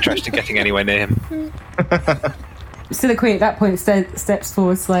has no interest in getting anywhere near him. Siliqui at that point steps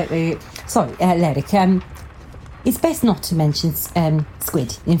forward slightly. Sorry, Lyric, it's best not to mention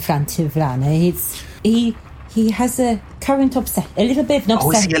squid in front of Rana. He has a current obsession, a little bit of an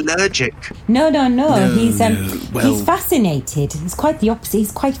obsession. Oh, is he allergic? No. He's well- he's fascinated. He's quite the opposite.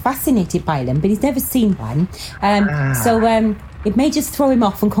 He's quite fascinated by them, but he's never seen one. So it may just throw him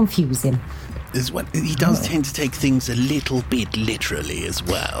off and confuse him. He does tend to take things a little bit literally as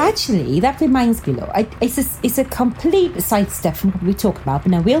well. Actually, that reminds me, though. It's a complete sidestep from what we talk about,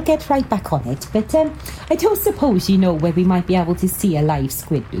 but now we'll get right back on it. But I don't suppose you know where we might be able to see a live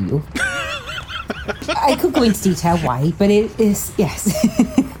squid, do you? I could go into detail why, but it is, yes.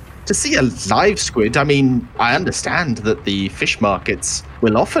 To see a live squid, I mean, I understand that the fish markets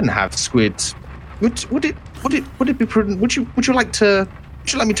will often have squid. Would it be prudent? Would you like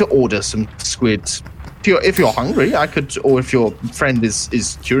me to order some squid? If you're hungry, I could, or if your friend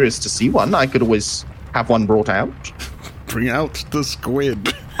is curious to see one, I could always have one brought out. Bring out the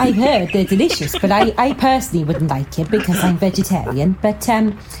squid. I've heard they're delicious, but I personally wouldn't like it because I'm vegetarian. But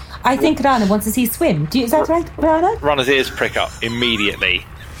I think Rana wants to see swim. Is that right, Rana? Rana's ears prick up immediately.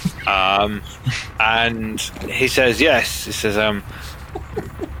 And he says, yes. He says,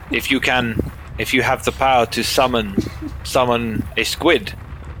 if you have the power to summon a squid,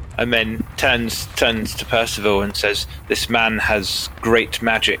 and then turns to Percival and says, this man has great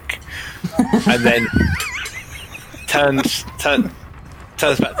magic. And then turns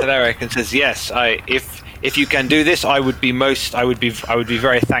back to Eric and says, yes, if you can do this, I would be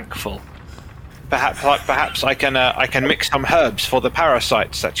very thankful. Perhaps I can mix some herbs for the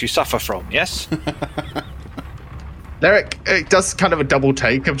parasites that you suffer from. Yes. Eric does kind of a double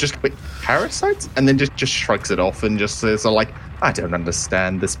take of just quick parasites, and then just shrugs it off and just says, I don't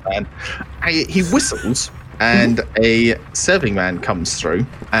understand this man. He whistles, and a serving man comes through,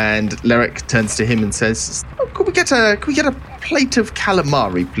 and Lyric turns to him and says, could we get a plate of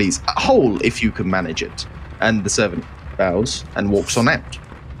calamari, please? A whole, if you can manage it. And the servant bows and walks on out.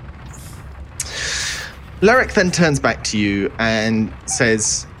 Lyric then turns back to you and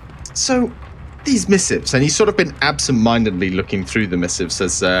says, so these missives, and he's sort of been absent-mindedly looking through the missives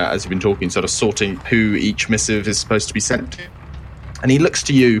as you've been talking, sort of sorting who each missive is supposed to be sent to. And he looks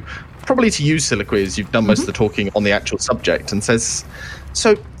to you, probably to you, Siliqui, as you've done most of the talking on the actual subject, and says,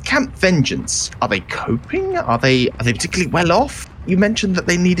 so Camp Vengeance, are they coping? Are they particularly well off? You mentioned that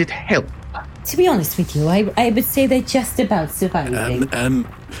they needed help. To be honest with you, I would say they're just about surviving.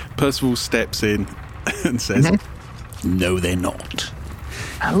 Percival steps in and says, No, they're not.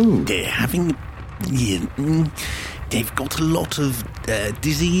 Oh. They're having... they've got a lot of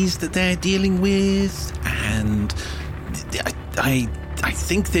disease that they're dealing with, and I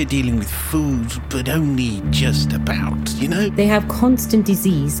think they're dealing with food, but only just about, you know? They have constant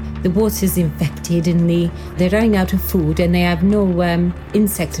disease. The water's infected and they're running out of food and they have no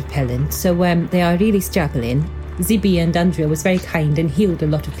insect repellent. So they are really struggling. Zibby and Andrea was very kind and healed a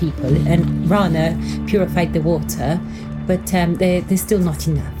lot of people. And Rana purified the water, but they're still not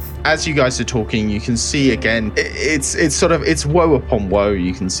enough. As you guys are talking, you can see again, it's woe upon woe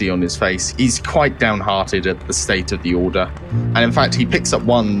you can see on his face. He's quite downhearted at the state of the order. And in fact, he picks up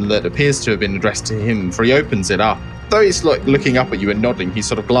one that appears to have been addressed to him, for he opens it up. Though he's looking up at you and nodding, he's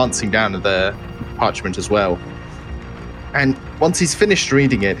sort of glancing down at the parchment as well. And once he's finished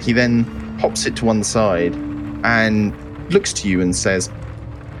reading it, he then pops it to one side and looks to you and says,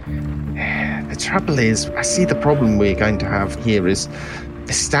 "The trouble is, I see the problem we're going to have here is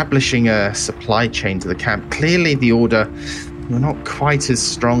establishing a supply chain to the camp. Clearly the Order were not quite as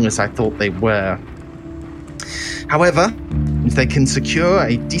strong as I thought they were. However, if they can secure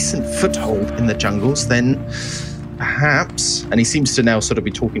a decent foothold in the jungles, then perhaps," and he seems to now sort of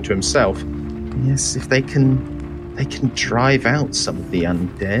be talking to himself, "yes, if they can drive out some of the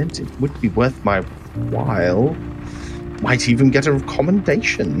undead, it would be worth my while. Might even get a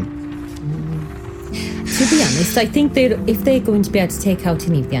commendation." To be honest, I think if they're going to be able to take out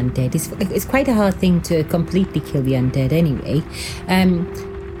any of the undead, it's quite a hard thing to completely kill the undead anyway.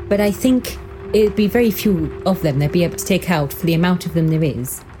 But I think it'd be very few of them they'd be able to take out for the amount of them there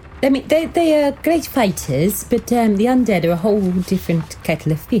is. I mean, they are great fighters, but the undead are a whole different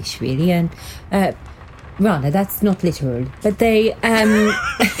kettle of fish, really. And Rana, that's not literal, but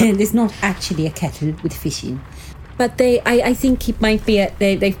there's not actually a kettle with fish in. But I think it might be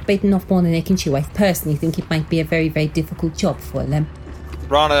they've bitten off more than they can chew. I personally think it might be a very, very difficult job for them.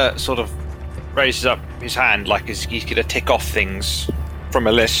 Rana sort of raises up his hand like he's going to tick off things from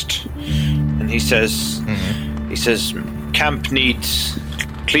a list, and he says, "Camp needs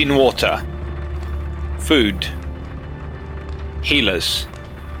clean water, food, healers.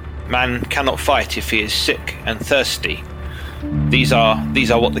 Man cannot fight if he is sick and thirsty. These are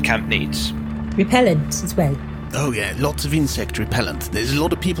what the camp needs. Repellent as well." Oh yeah, lots of insect repellent. There's a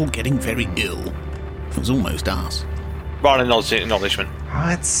lot of people getting very ill. It was almost us. Rana nods in acknowledgement.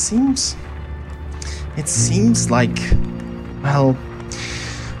 It seems like, well,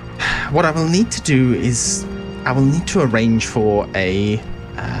 what I will need to do is I will need to arrange for a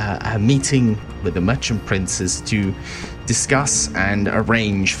meeting with the merchant princes to discuss and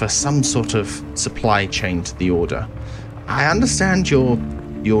arrange for some sort of supply chain to the Order. I understand your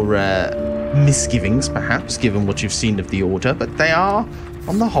misgivings, perhaps, given what you've seen of the Order, but they are,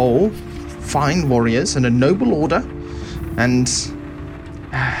 on the whole, fine warriors and a noble order. And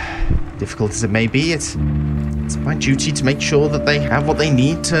difficult as it may be, it's my duty to make sure that they have what they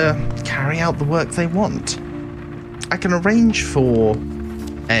need to carry out the work they want. I can arrange for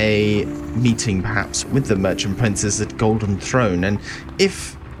a meeting, perhaps, with the merchant princes at Golden Throne, and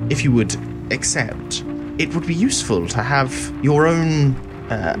if you would accept, it would be useful to have your own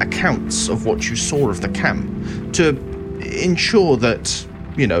accounts of what you saw of the camp to ensure that,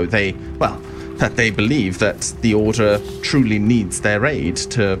 that they believe that the Order truly needs their aid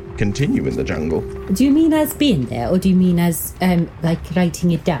to continue in the jungle. Do you mean as being there, or do you mean as,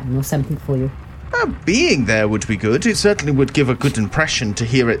 writing it down or something for you? Being there would be good. It certainly would give a good impression to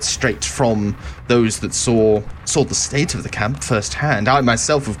hear it straight from those that saw the state of the camp firsthand. I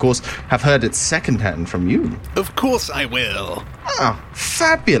myself, of course, have heard it secondhand from you. Of course I will.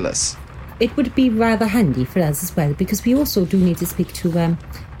 Fabulous. It would be rather handy for us as well, because we also do need to speak to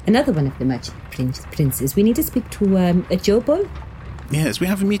another one of the merchant princes. We need to speak to a Jobol. Yes, we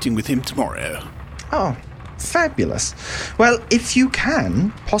have a meeting with him tomorrow. Oh, fabulous. Well, if you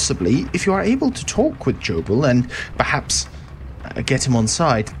can, possibly, if you are able to talk with Jobol and perhaps get him on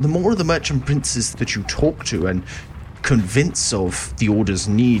side, the more of the merchant princes that you talk to and convince of the Order's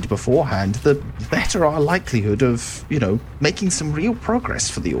need beforehand, the better our likelihood of, making some real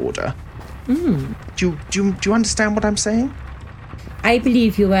progress for the Order. Do you understand what I'm saying? I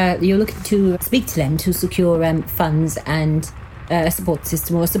believe you're looking to speak to them to secure funds and a support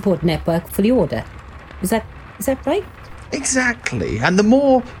system or a support network for the Order. Is that right? Exactly. And the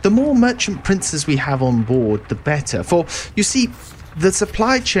more merchant princes we have on board, the better. For, you see, the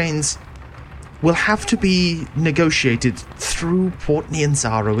supply chains will have to be negotiated through Port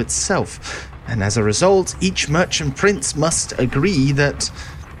Nyanzaro itself. And as a result, each merchant prince must agree that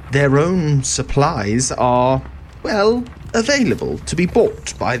their own supplies are, available to be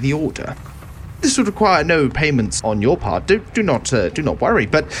bought by the Order. This would require no payments on your part. Do not worry.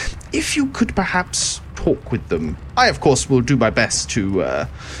 But if you could perhaps talk with them. I, of course, will do my best to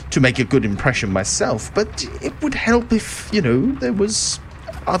make a good impression myself, but it would help if, there was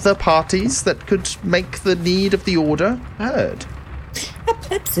other parties that could make the need of the order heard.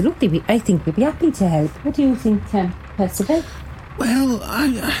 Absolutely. I think we'd be happy to help. What do you think, Percival? Well,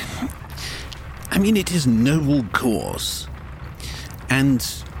 I mean, it is a noble cause. And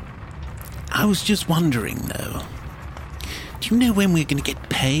I was just wondering, though, do you know when we're going to get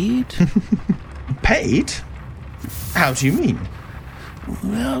paid? Paid? How do you mean?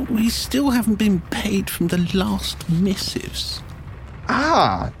 Well, we still haven't been paid from the last missives.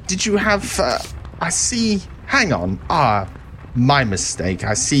 Ah, did you have... I see... Hang on. My mistake.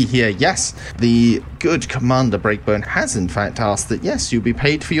 I see here, yes, the good Commander Breakburn has in fact asked that, yes, you be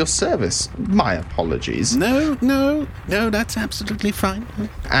paid for your service. My apologies. No, that's absolutely fine.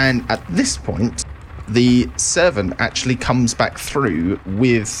 And at this point, the servant actually comes back through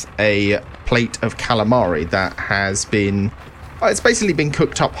with a plate of calamari that has been... it's basically been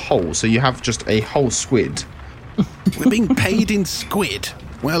cooked up whole, so you have just a whole squid. We're being paid in squid.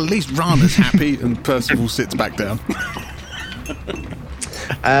 Well, at least Rana's happy, and Percival sits back down.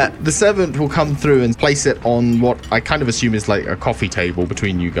 The servant will come through and place it on what I kind of assume is like a coffee table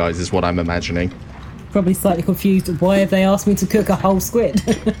between you guys, is what I'm imagining. Probably slightly confused. Why have they asked me to cook a whole squid?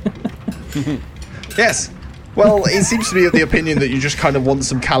 Yes. Well, it seems to be of the opinion that you just kind of want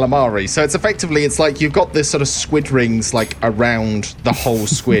some calamari. So it's like you've got this sort of squid rings like around the whole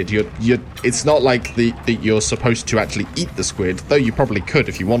squid. It's not like that you're supposed to actually eat the squid, though you probably could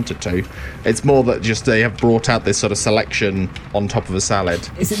if you wanted to. It's more that just they have brought out this sort of selection on top of a salad.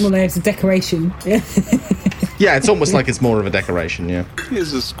 Is it more like it's a decoration? Yeah, it's almost like it's more of a decoration, yeah.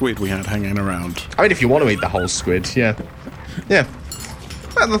 Here's a squid we had hanging around. I mean, if you want to eat the whole squid, yeah. Yeah.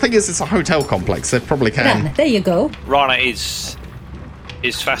 Well, the thing is, it's a hotel complex. They probably can. Yeah, there you go. Rana is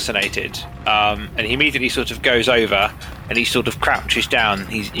fascinated, and he immediately sort of goes over and he sort of crouches down.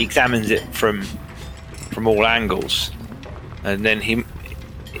 He examines it from all angles, and then he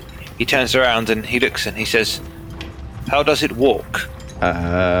turns around and he looks and he says, "How does it walk?"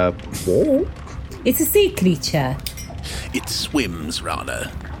 Walk? It's a sea creature. It swims, Rana.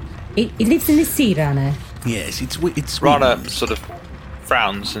 It lives in the sea, Rana. Yes, it's Rana sort of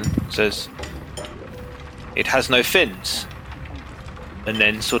frowns and says, "It has no fins," and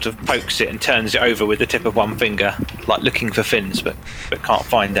then sort of pokes it and turns it over with the tip of one finger, like looking for fins, but can't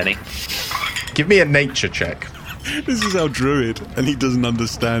find any. Give me a nature check. This is our druid, and he doesn't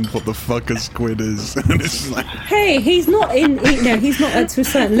understand what the fuck a squid is. And it's like, hey, he's not up to a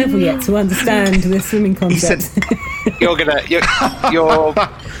certain level yet to understand the swimming concept. You're gonna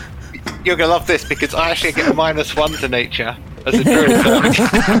love this, because I actually get a -1 to nature as a druid.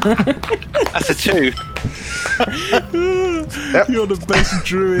 That's a 2. Yep. you're the best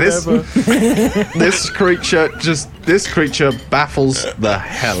druid ever. This creature baffles the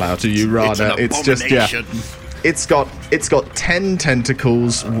hell out of you, Rana. It's just, yeah. It's got 10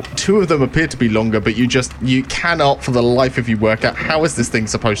 tentacles. 2 of them appear to be longer, but you cannot for the life of you work out how is this thing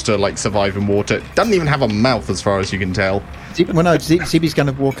supposed to like survive in water. It doesn't even have a mouth as far as you can tell. Well, no, Zibi's going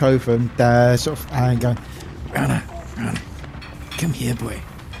to walk over and sort of go, Rana, come here, boy.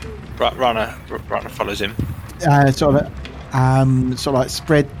 Rana follows him. Sort of like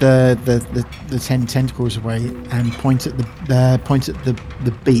spread the 10 tentacles away and point at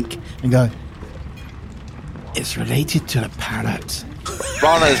the beak and go, it's related to the parrot.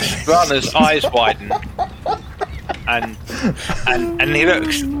 Rana's eyes widen, and he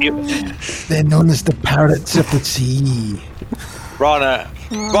looks. They're known as the parrots of the sea. Rana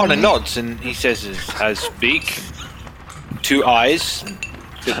nods and he says, "Has beak, 2 eyes," and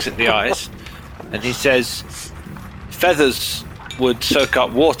looks at the eyes, and he says, "Feathers would soak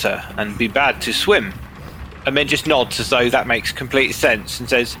up water and be bad to swim." And then just nods as though that makes complete sense and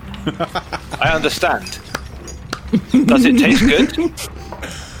says, "I understand. Does it taste good?"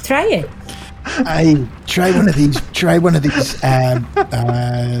 Try it. I try one of these.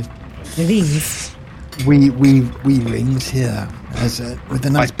 Rings. We rings here with a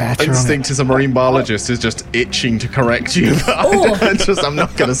nice batter on it. Instinct as a marine biologist is just itching to correct you. But I'm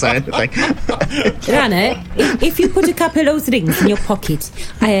not going to say anything. Rana, if you put a couple of those rings in your pocket,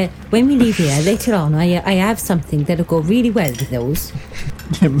 when we leave here later on, I have something that'll go really well with those.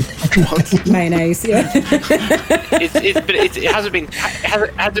 Mayonnaise, yeah. It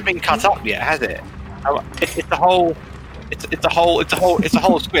hasn't been cut up yet, has it? It's a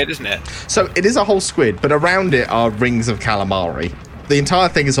whole squid, isn't it? So it is a whole squid, but around it are rings of calamari. The entire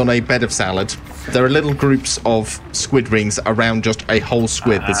thing is on a bed of salad. There are little groups of squid rings around just a whole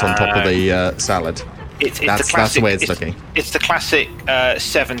squid that's on top of the salad. It's That's the classic, the way it's looking. It's the classic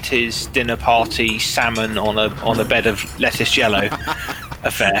 70s dinner party salmon on a bed of lettuce yellow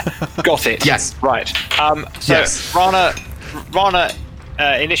affair. Got it. Yes. Right. So Yes. Rana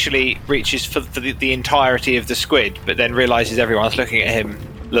initially reaches for the entirety of the squid, but then realizes everyone's looking at him.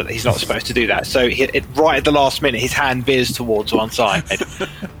 Look, he's not supposed to do that. So right at the last minute, his hand veers towards one side,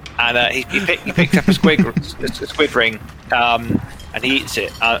 and he picks up a squid ring, and he eats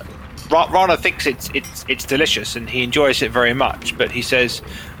it. Rana thinks it's delicious, and he enjoys it very much. But he says,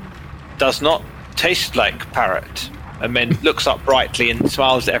 "Does not taste like parrot." And then looks up brightly and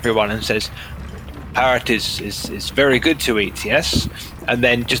smiles at everyone and says, "Parrot is very good to eat, yes." And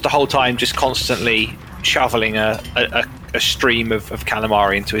then just the whole time, just constantly shoveling a stream of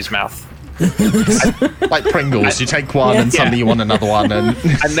calamari into his mouth. Like Pringles, you take one and suddenly you want another one, and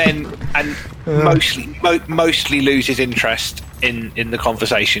mostly loses interest in the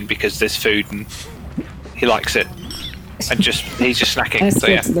conversation because there's food and he likes it, and he's just snacking. So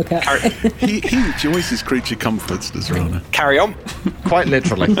yeah, Look at. He enjoys his creature comforts, does Rana? carry on. quite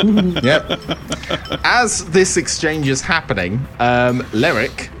literally. Yep. As this exchange is happening,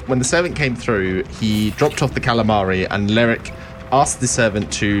 Lyric, when the servant came through, he dropped off the calamari, and Lyric asked the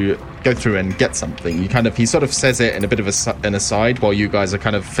servant to go through and get something. He sort of says it in a bit of an aside while you guys are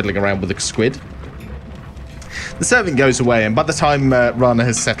kind of fiddling around with the squid. The servant goes away, and by the time Rana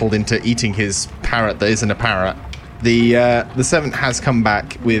has settled into eating his parrot that isn't a parrot, the servant has come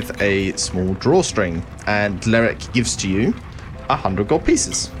back with a small drawstring, and Lyric gives to you 100 gold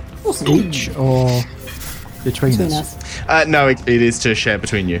pieces. Each or between Between us? us. No, it is to share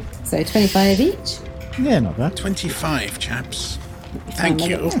between you. So 25 each. Yeah, not bad. 25, chaps. Thank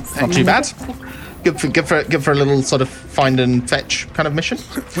you. Not too bad. Good for a little sort of find and fetch kind of mission.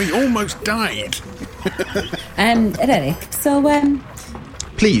 We almost died. Eric, so,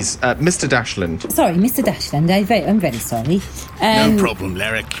 Please, Mr. Dashland. sorry, Mr. Dashland, I'm very sorry. No problem,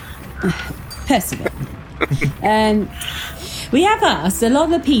 Lyric. Percival. We have asked a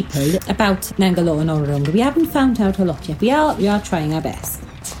lot of people about Nangalore and Orunga. We haven't found out a lot yet. We are trying our best.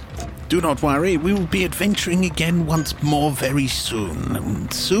 Do not worry, we will be adventuring again once more very soon.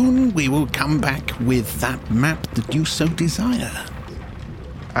 And soon we will come back with that map that you so desire.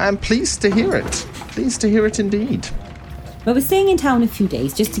 I'm pleased to hear it. Pleased to hear it indeed. Well, we're staying in town a few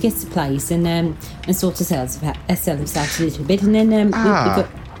days just to get supplies and sort ourselves out a little bit, and then we've got.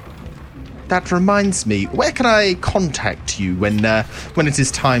 That reminds me, where can I contact you when it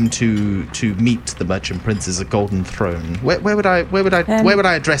is time to meet the Merchant Princes at Golden Throne? Where would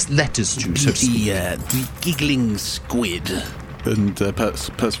I address letters to? So to speak? The giggling squid. And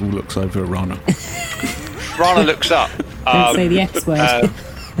Percival looks over at Rana. Rana looks up. Don't say the X word.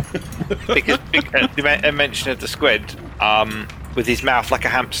 Because the mention of the squid, with his mouth like a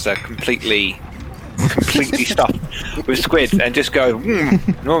hamster, completely stuffed with squid, and just go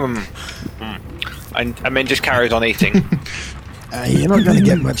and then just carries on eating. You're not going to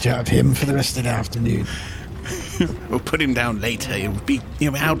get much out of him for the rest of the afternoon. We'll put him down later. He'll be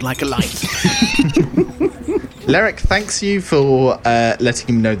out like a light. Lyric thanks you for letting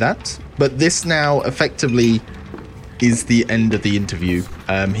him know that, but this now effectively is the end of the interview.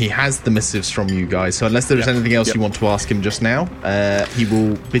 He has the missives from you guys, so unless there's anything else you want to ask him just now, he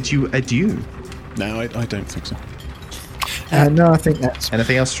will bid you adieu. No, I don't think so. No, I think that's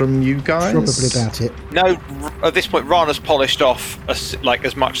Anything else from you guys? probably about it. No, at this point, Rana's polished off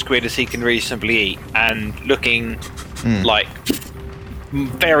as much squid as he can reasonably eat, and looking like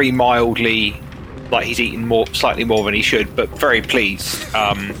very mildly like he's eaten slightly more than he should, but very pleased.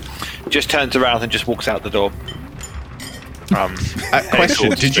 Just turns around and just walks out the door.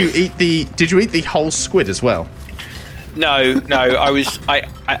 Question: Did you eat the whole squid as well? No.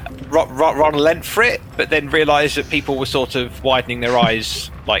 Rana leant for it, but then realised that people were sort of widening their eyes,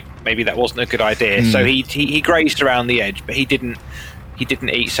 like maybe that wasn't a good idea. So he grazed around the edge, but he didn't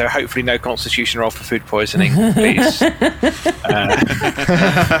eat. So hopefully, no constitution roll for food poisoning, please.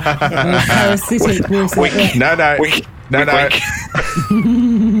 Parasitic was it? No. Wink.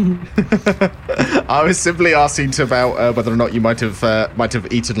 I was simply asking about whether or not you might have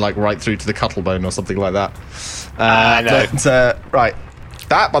eaten like right through to the cuttlebone or something like that. No. But, right.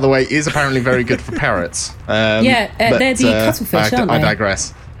 That, by the way, is apparently very good for parrots. They're the cuttlefish, aren't they? I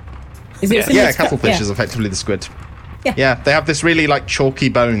digress. Is it Yeah, cuttlefish is effectively the squid. Yeah, they have this really like chalky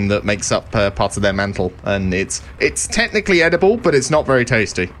bone that makes up parts of their mantle, and it's technically edible, but it's not very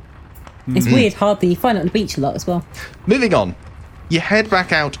tasty. It's weird, hardly. You find it on the beach a lot as well. Moving on, you head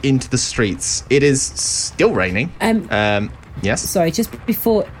back out into the streets. It is still raining. Yes. Sorry, just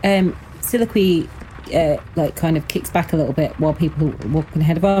before Siliqui kind of kicks back a little bit while people are walking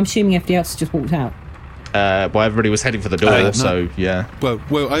ahead of her. I'm assuming everybody else just walked out. well, everybody was heading for the door, No. so yeah. Well,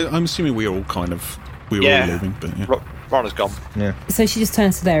 I'm assuming we were all all leaving, but yeah. Ronna's gone. Yeah. So she just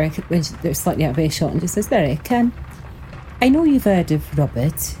turns to Lyric when they're slightly out of earshot and just says, Lyric, I know you've heard of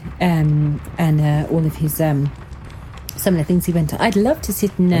Robert and all of his some of the things he went on. I'd love to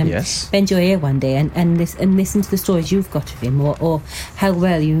sit and yes. bend your ear one day and listen to the stories you've got of him or how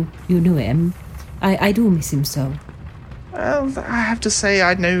well you knew him. I do miss him so. Well, I have to say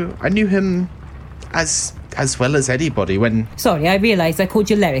I knew him as well as anybody when... Sorry, I realised I called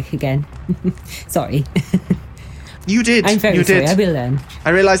you Lyric again. Sorry. You did. I'm very sorry, I will learn.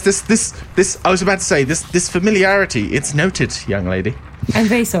 I realised this I was about to say, this familiarity, it's noted, young lady. I'm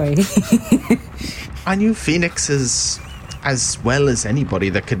very sorry. I knew Phoenix as well as anybody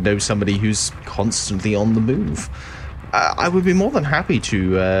that could know somebody who's constantly on the move. I would be more than happy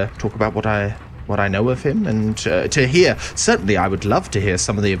to talk about what I know of him and to hear. Certainly, I would love to hear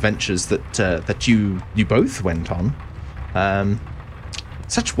some of the adventures that you both went on.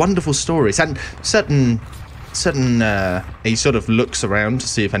 Such wonderful stories and certain. He sort of looks around to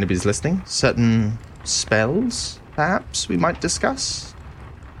see if anybody's listening. Certain spells, perhaps we might discuss.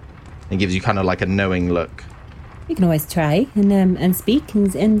 He gives you kind of like a knowing look. You can always try and speak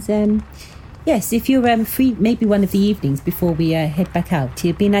and yes, if you're free, maybe one of the evenings before we head back out,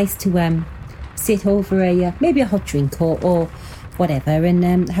 it'd be nice to sit over maybe a hot drink or whatever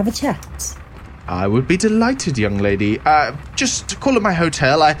and have a chat. I would be delighted, young lady. Just call at my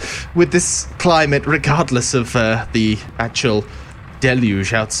hotel. With this climate, regardless of the actual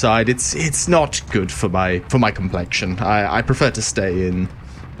deluge outside, it's not good for my complexion. I prefer to stay in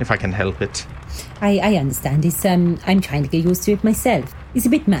if I can help it. I understand. It's I'm trying to get used to it myself. It's a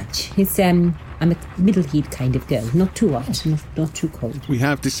bit much. It's I'm a middle heat kind of girl. Not too hot, not too cold. We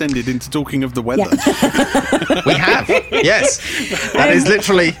have descended into talking of the weather. Yeah. We have, yes. That is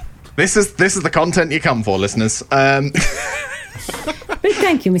literally. This is the content you come for, listeners. But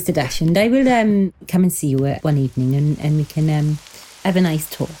thank you, Mr. Dashand. I will come and see you one evening and we can have a nice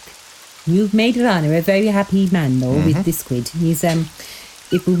talk. You've made Rana a very happy man, though, with this squid. He's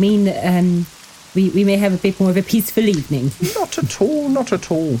it will mean that we may have a bit more of a peaceful evening. Not at all, not at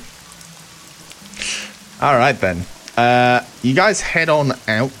all. All right, then. You guys head on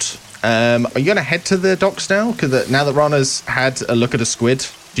out. Are you going to head to the docks now? Because now that Rana's had a look at a squid,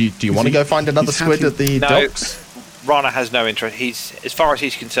 do you want to go find another squid at the docks? Rana has no interest. As far as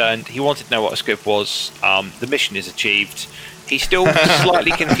he's concerned, he wanted to know what a squid was. The mission is achieved. He's still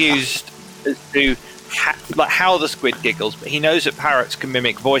slightly confused as to how the squid giggles, but he knows that parrots can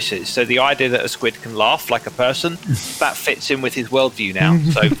mimic voices. So the idea that a squid can laugh like a person, that fits in with his worldview now.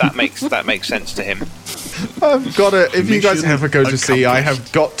 So that makes sense to him. I've got to. If you guys ever go to sea,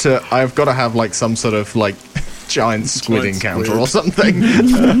 I've got to have like some sort of like giant squid encounter or something.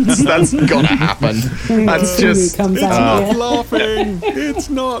 That's gotta happen. That's just It's not laughing. It's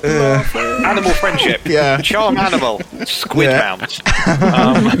not laughing. Animal friendship. Yeah. Charm animal. Squid mount.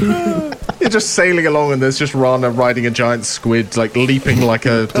 You're just sailing along and there's just Rana riding a giant squid, like leaping like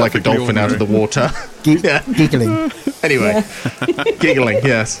a dolphin out of the water. Giggling. Anyway, giggling.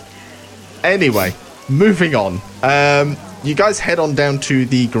 Yes. Anyway, moving on. You guys head on down to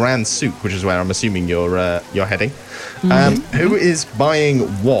the Grand Souk, which is where I'm assuming you're heading. Who is buying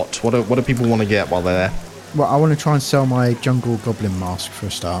what? What do people want to get while they're there? Well, I want to try and sell my jungle goblin mask for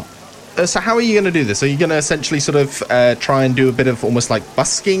a start. So how are you going to do this? Are you going to essentially sort of try and do a bit of almost like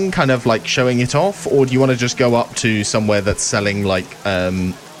busking, kind of like showing it off? Or do you want to just go up to somewhere that's selling like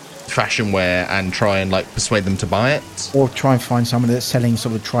fashion wear and try and like persuade them to buy it? Or try and find someone that's selling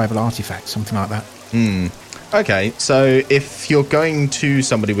sort of tribal artifacts, something like that. Okay, so if you're going to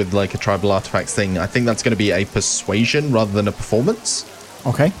somebody with like a tribal artifacts thing, I think that's going to be a persuasion rather than a performance.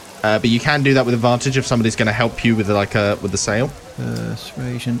 Okay. But you can do that with advantage if somebody's going to help you with with the sale.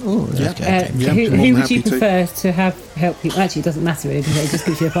 Persuasion. Oh, Yeah. okay. Who would you prefer to have help you? Actually, it doesn't matter really, because it just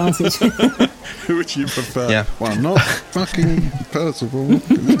gives you advantage. Who would you prefer? Yeah. Well, not fucking Percival.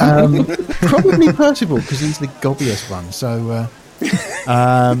 Probably Percival, because he's the gobbiest one. So,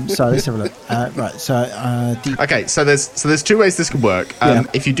 so let's have a look. Right. So, Okay, so there's two ways this can work.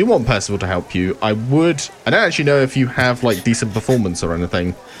 If you do want Percival to help you, I don't actually know if you have like decent performance or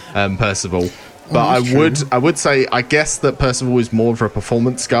anything, Percival. But I would say I guess that Percival is more of a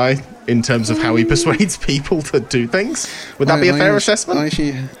performance guy in terms of how he persuades people to do things. Would that be a fair assessment?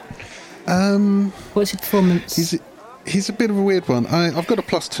 What's your performance? He's a bit of a weird one. I've got a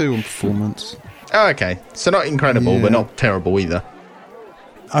 +2 on performance. Oh, okay. So not incredible, but not terrible either.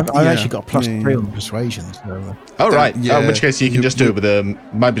 I've actually got a +3 on persuasion. So, right. Yeah, in which case you can just do it with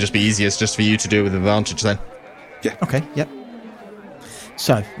might just be easiest just for you to do it with advantage then. Yeah. Okay. Yep.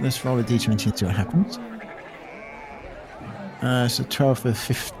 So let's roll a d20 and see what happens. So 12 for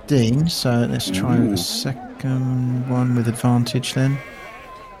 15. So let's try the second one with advantage then.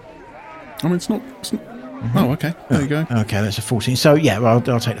 I mean, it's not. Oh, okay. There you go. Okay, that's a 14. So yeah, well,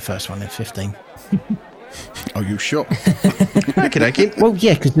 I'll take the first one then, 15. Are you sure? Okay. Well,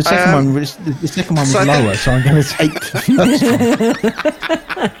 yeah, because the second one was lower, so I'm going to take the first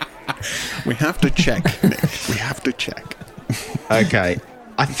one. We have to check, Nick. We have to check. Okay.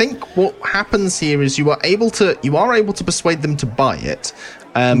 I think what happens here is you are able to persuade them to buy it,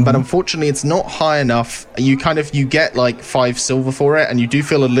 but unfortunately it's not high enough. You get like 5 silver for it, and you do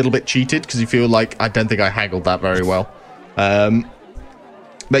feel a little bit cheated because you feel like, I don't think I haggled that very well.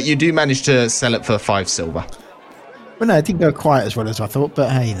 But you do manage to sell it for 5 silver. Well, no, it didn't go quite as well as I thought,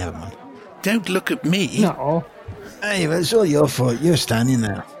 but hey, never mind. Don't look at me. No. Hey, it's all your fault. You're standing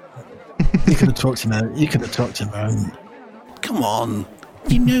there. You could have talked to him. You could have talked to him. Come on.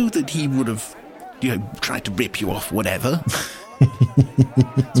 You know that he would have, tried to rip you off, whatever.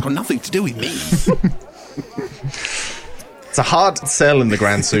 It's got nothing to do with me. It's a hard sell in the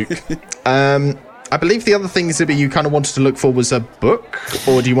Grand Souk. I believe the other thing, Zibby, you kind of wanted to look for was a book,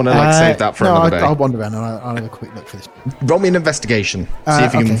 or do you want to save that for another day? I'll wander around and I'll have a quick look for this book. Roll me an investigation. See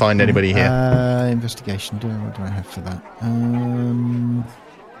if you can find anybody here. Investigation. What do I have for that?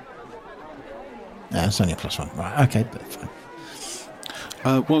 No, it's only a +1. Right, okay, but fine.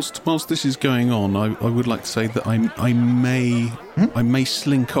 Whilst this is going on, I would like to say that I may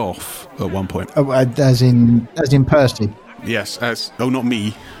slink off at one point. Oh, as in Percy. Yes, not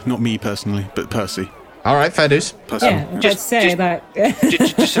me personally, but Percy. All right, fair dues. Just to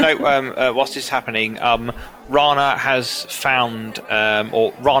note, whilst this is happening, Rana has found,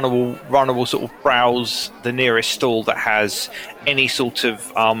 or Rana will sort of browse the nearest stall that has any sort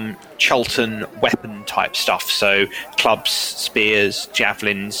of Chultan weapon type stuff. So clubs, spears,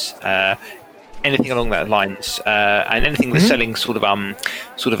 javelins, anything along those lines, and anything that's selling sort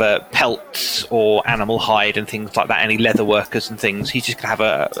of pelts or animal hide and things like that. Any leather workers and things. He's just gonna have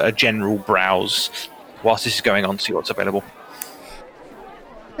a general browse whilst this is going on, see what's available.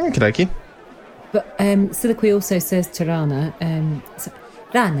 Okey-dokey. But Soliloquy also says to Rana,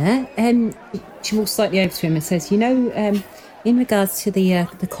 Rana, she walks slightly over to him and says, in regards to the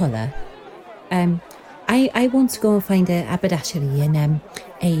collar, I want to go and find a haberdashery and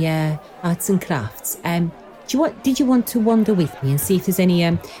a arts and crafts. Did you want to wander with me and see if there's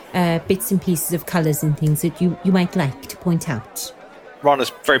any bits and pieces of colours and things that you might like to point out?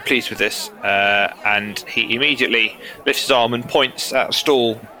 Rana's very pleased with this, and he immediately lifts his arm and points at a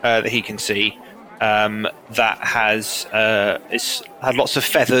stall that he can see that has had lots of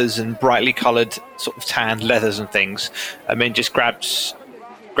feathers and brightly coloured sort of tanned leathers and things, and then just grabs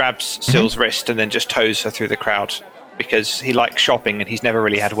Syl's wrist and then just tows her through the crowd because he likes shopping and he's never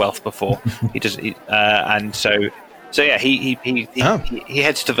really had wealth before. He heads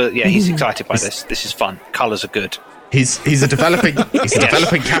to the he's excited by this. This is fun. Colours are good. He's a developing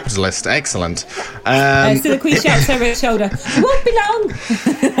capitalist. Excellent. So the Queen shouts over his shoulder, "You won't be long."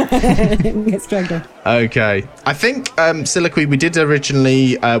 Gets dragged off. Okay, I think Soliloquy, we did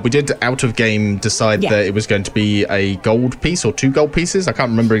out of game decide that it was going to be a gold piece or 2 gold pieces. I can't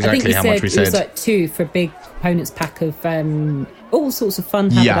remember exactly how much we said. It was like 2 for a big opponent's pack of all sorts of fun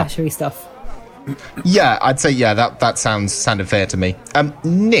haberdashery stuff. Yeah, I'd say that sounded fair to me.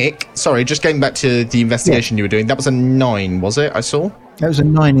 Nick, sorry, just getting back to the investigation you were doing. That was a 9, was it? I saw. That was a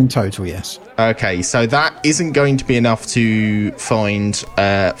 9 in total. Yes. Okay, so that isn't going to be enough to find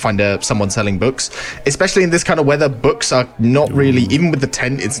someone selling books, especially in this kind of weather. Books are not really, even with the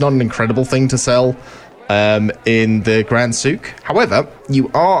tent, it's not an incredible thing to sell in the Grand Souk. However,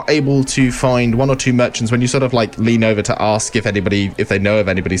 you are able to find 1 or 2 merchants when you sort of like lean over to ask if they know of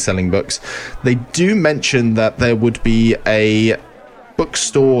anybody selling books. They do mention that there would be a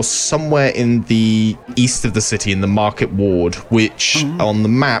bookstore somewhere in the east of the city in the market ward, which on the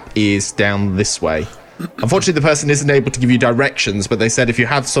map is down this way. Unfortunately, the person isn't able to give you directions, but they said if you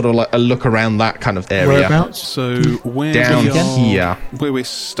have sort of like a look around that kind of area. Whereabouts? So down here, where we're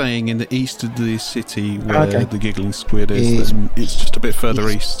staying in the east of the city, where the Giggling Squid is, it's just a bit further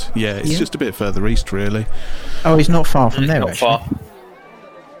east. Yeah, it's just a bit further east, really. Oh, he's not far from there. Not far.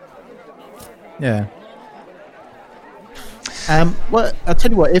 Yeah. Well, I'll tell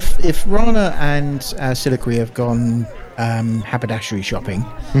you what. If Rana and Soliloquy have gone haberdashery shopping,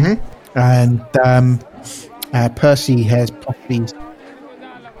 and Percy has properly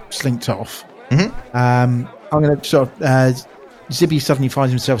slinked off, I'm going to sort of Zibby suddenly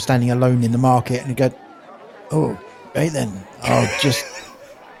finds himself standing alone in the market, and he goes, "Oh, hey then, I'll just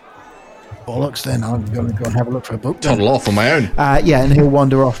bollocks. Then I'm going to go and have a look for a book. Toddle off on my own." And he'll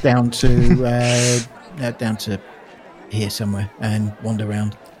wander off down to here somewhere and wander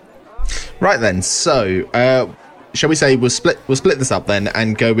around. Right then, so shall we say we'll split this up then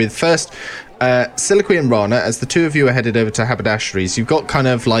and go with first Siliqui and Rana. As the two of you are headed over to Haberdasheries, you've got kind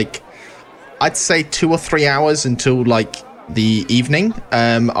of like, I'd say 2 or 3 hours until like the evening.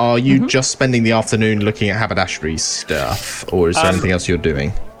 Are you just spending the afternoon looking at Haberdasheries stuff, or is there anything else you're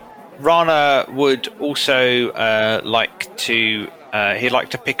doing? Rana would also like to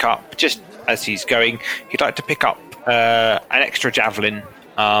pick up, just as he's going, he'd like to pick up an extra javelin,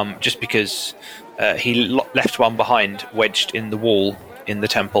 just because he left one behind wedged in the wall in the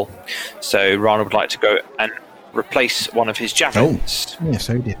temple. So Rana would like to go and replace one of his javelins. Oh, yes,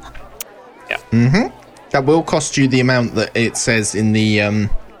 I did. Yeah. Mm-hmm. That will cost you the amount that it says in the in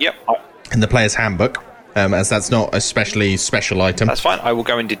the player's handbook, as that's not a special item. That's fine. I will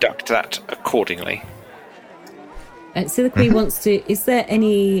go and deduct that accordingly. Siliqui wants to. Is there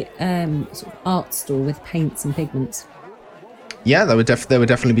any sort of art store with paints and pigments? Yeah, there would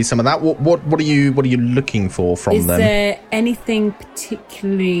definitely be some of that. What are you looking for from them? Is there anything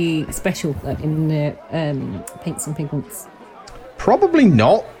particularly special in the paints and pigments? Probably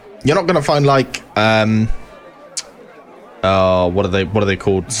not. You're not going to find like what are they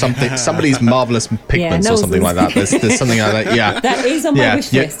called? Somebody's marvelous pigments or something like that. There's something like that. Yeah, that is on my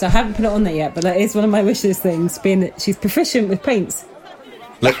wish list. I haven't put it on there yet, but that is one of my wish list things. Being that she's proficient with paints.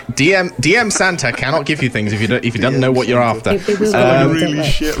 Look, DM Santa cannot give you things if you don't know what you're after. It will really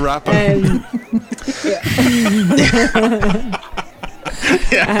shit rapper.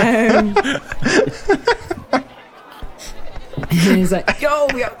 He's like, yo.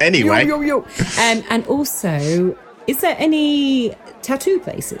 Anyway. Yo. And also, is there any tattoo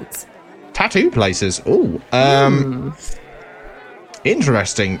places? Tattoo places? Oh,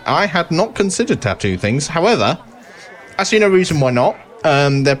 interesting. I had not considered tattoo things. However, I see no reason why not.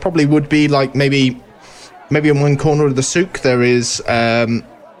 There probably would be like maybe in one corner of the souk there is there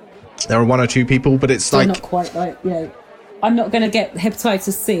are 1 or 2 people, but it's like not quite like I'm not going to get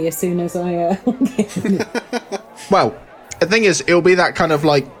hepatitis C as soon as I. Well, the thing is, it'll be that kind of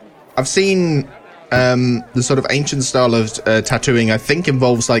like I've seen the sort of ancient style of tattooing. I think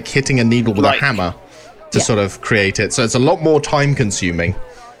involves like hitting a needle with a hammer to sort of create it. So it's a lot more time consuming.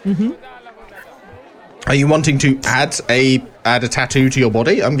 Mm-hmm. Are you wanting to add a tattoo to your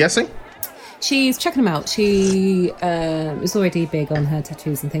body, I'm guessing? She's checking them out. She is already big on her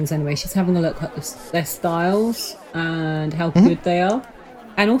tattoos and things anyway. She's having a look at their styles and how good they are.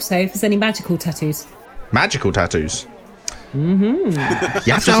 And also, if there's any magical tattoos. Magical tattoos? Mm-hmm.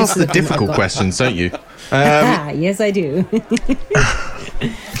 You have to ask the difficult questions, don't you? Yes, I do.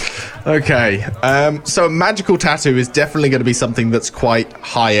 Okay, so a magical tattoo is definitely going to be something that's quite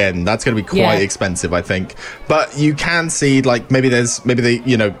high end. That's going to be quite expensive, I think. But you can see, like, maybe they,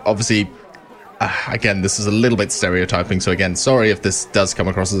 obviously, again, this is a little bit stereotyping. So again, sorry if this does come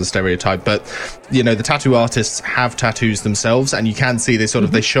across as a stereotype, but the tattoo artists have tattoos themselves, and you can see they sort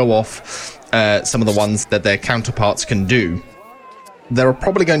of they show off some of the ones that their counterparts can do. There are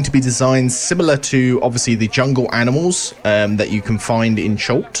probably going to be designs similar to, obviously, the jungle animals that you can find in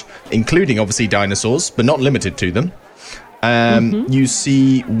Chult, including, obviously, dinosaurs, but not limited to them. You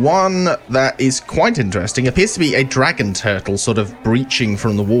see one that is quite interesting. Appears to be a dragon turtle sort of breaching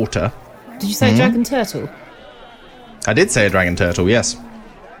from the water. Did you say dragon turtle? I did say a dragon turtle, yes.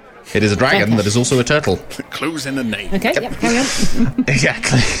 It is a dragon that is also a turtle. Clues in the name. Okay, carry on.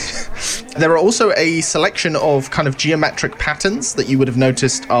 Exactly. There are also a selection of kind of geometric patterns that you would have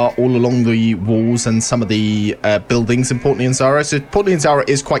noticed are all along the walls and some of the buildings in Port Nyanzara. So Port Nyanzara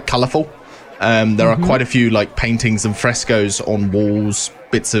is quite colourful. There are quite a few like paintings and frescoes on walls,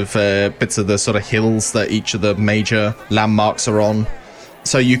 bits of the sort of hills that each of the major landmarks are on.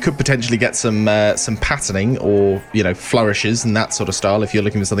 So you could potentially get some patterning or flourishes and that sort of style if you're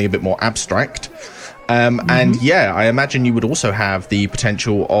looking for something a bit more abstract. And I imagine you would also have the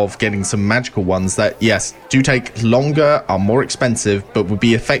potential of getting some magical ones that, yes, do take longer, are more expensive, but would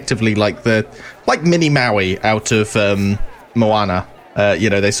be effectively like mini Maui out of Moana.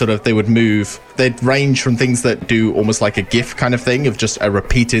 They would move. They'd range from things that do almost like a GIF kind of thing of just a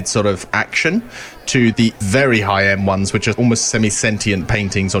repeated sort of action to the very high-end ones, which are almost semi-sentient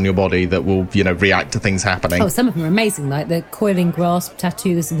paintings on your body that will, react to things happening. Oh, some of them are amazing, like the coiling grasp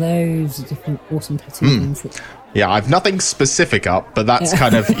tattoo. There's loads of different awesome tattoo things. Yeah, I've nothing specific up, but that's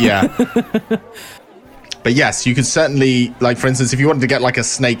kind of, But yes, you could certainly, like, for instance, if you wanted to get like a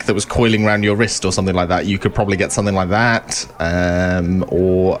snake that was coiling around your wrist or something like that, you could probably get something like that,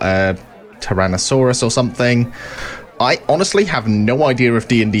 or a Tyrannosaurus or something. I honestly have no idea if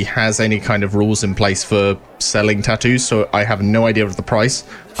D&D has any kind of rules in place for selling tattoos, so I have no idea of the price.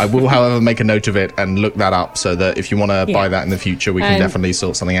 I will, however, make a note of it and look that up so that if you want to buy that in the future, we can definitely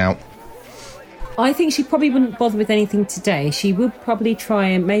sort something out. I think she probably wouldn't bother with anything today. She would probably try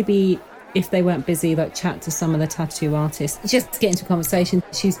and maybe, if they weren't busy, like chat to some of the tattoo artists, just get into a conversation.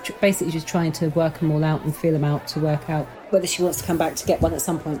 She's basically just trying to work them all out and feel them out to work out whether she wants to come back to get one at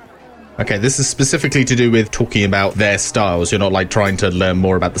some point. Okay, this is specifically to do with talking about their styles. You're not like trying to learn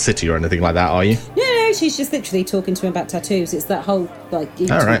more about the city or anything like that, are you? No, she's just literally talking to him about tattoos. It's that whole like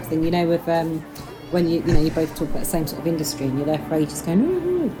thing, you know, with when you both talk about the same sort of industry and you're there for ages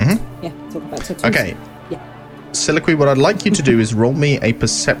going, yeah, talk about tattoos. Okay. Yeah. Soliloquy, what I'd like you to do is roll me a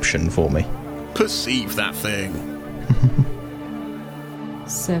perception for me. Perceive that thing.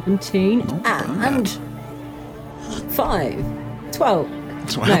 17 and 5, 12.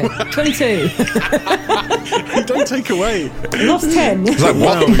 No, 22. Don't take away. Lost 10. It's like,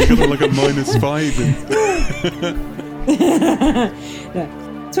 wow, you got like a -5. No,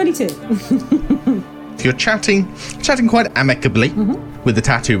 22. You're chatting quite amicably with the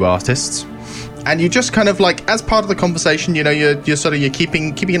tattoo artists, and you just kind of like, as part of the conversation, you know, you're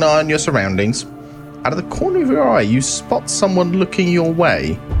keeping an eye on your surroundings. Out of the corner of your eye, you spot someone looking your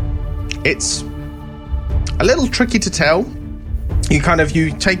way. It's a little tricky to tell. You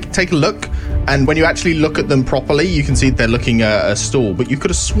take a look, and when you actually look at them properly, you can see they're looking at a stall, but you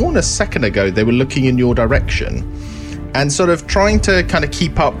could have sworn a second ago they were looking in your direction. And sort of trying to kind of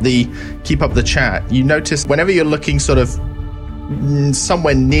keep up the chat, you notice whenever you're looking sort of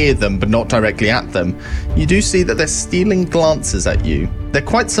somewhere near them but not directly at them, you do see that they're stealing glances at you. They're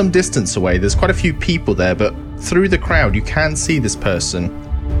quite some distance away. There's quite a few people there, but through the crowd you can see this person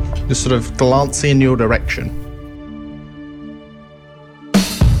just sort of glancing in your direction.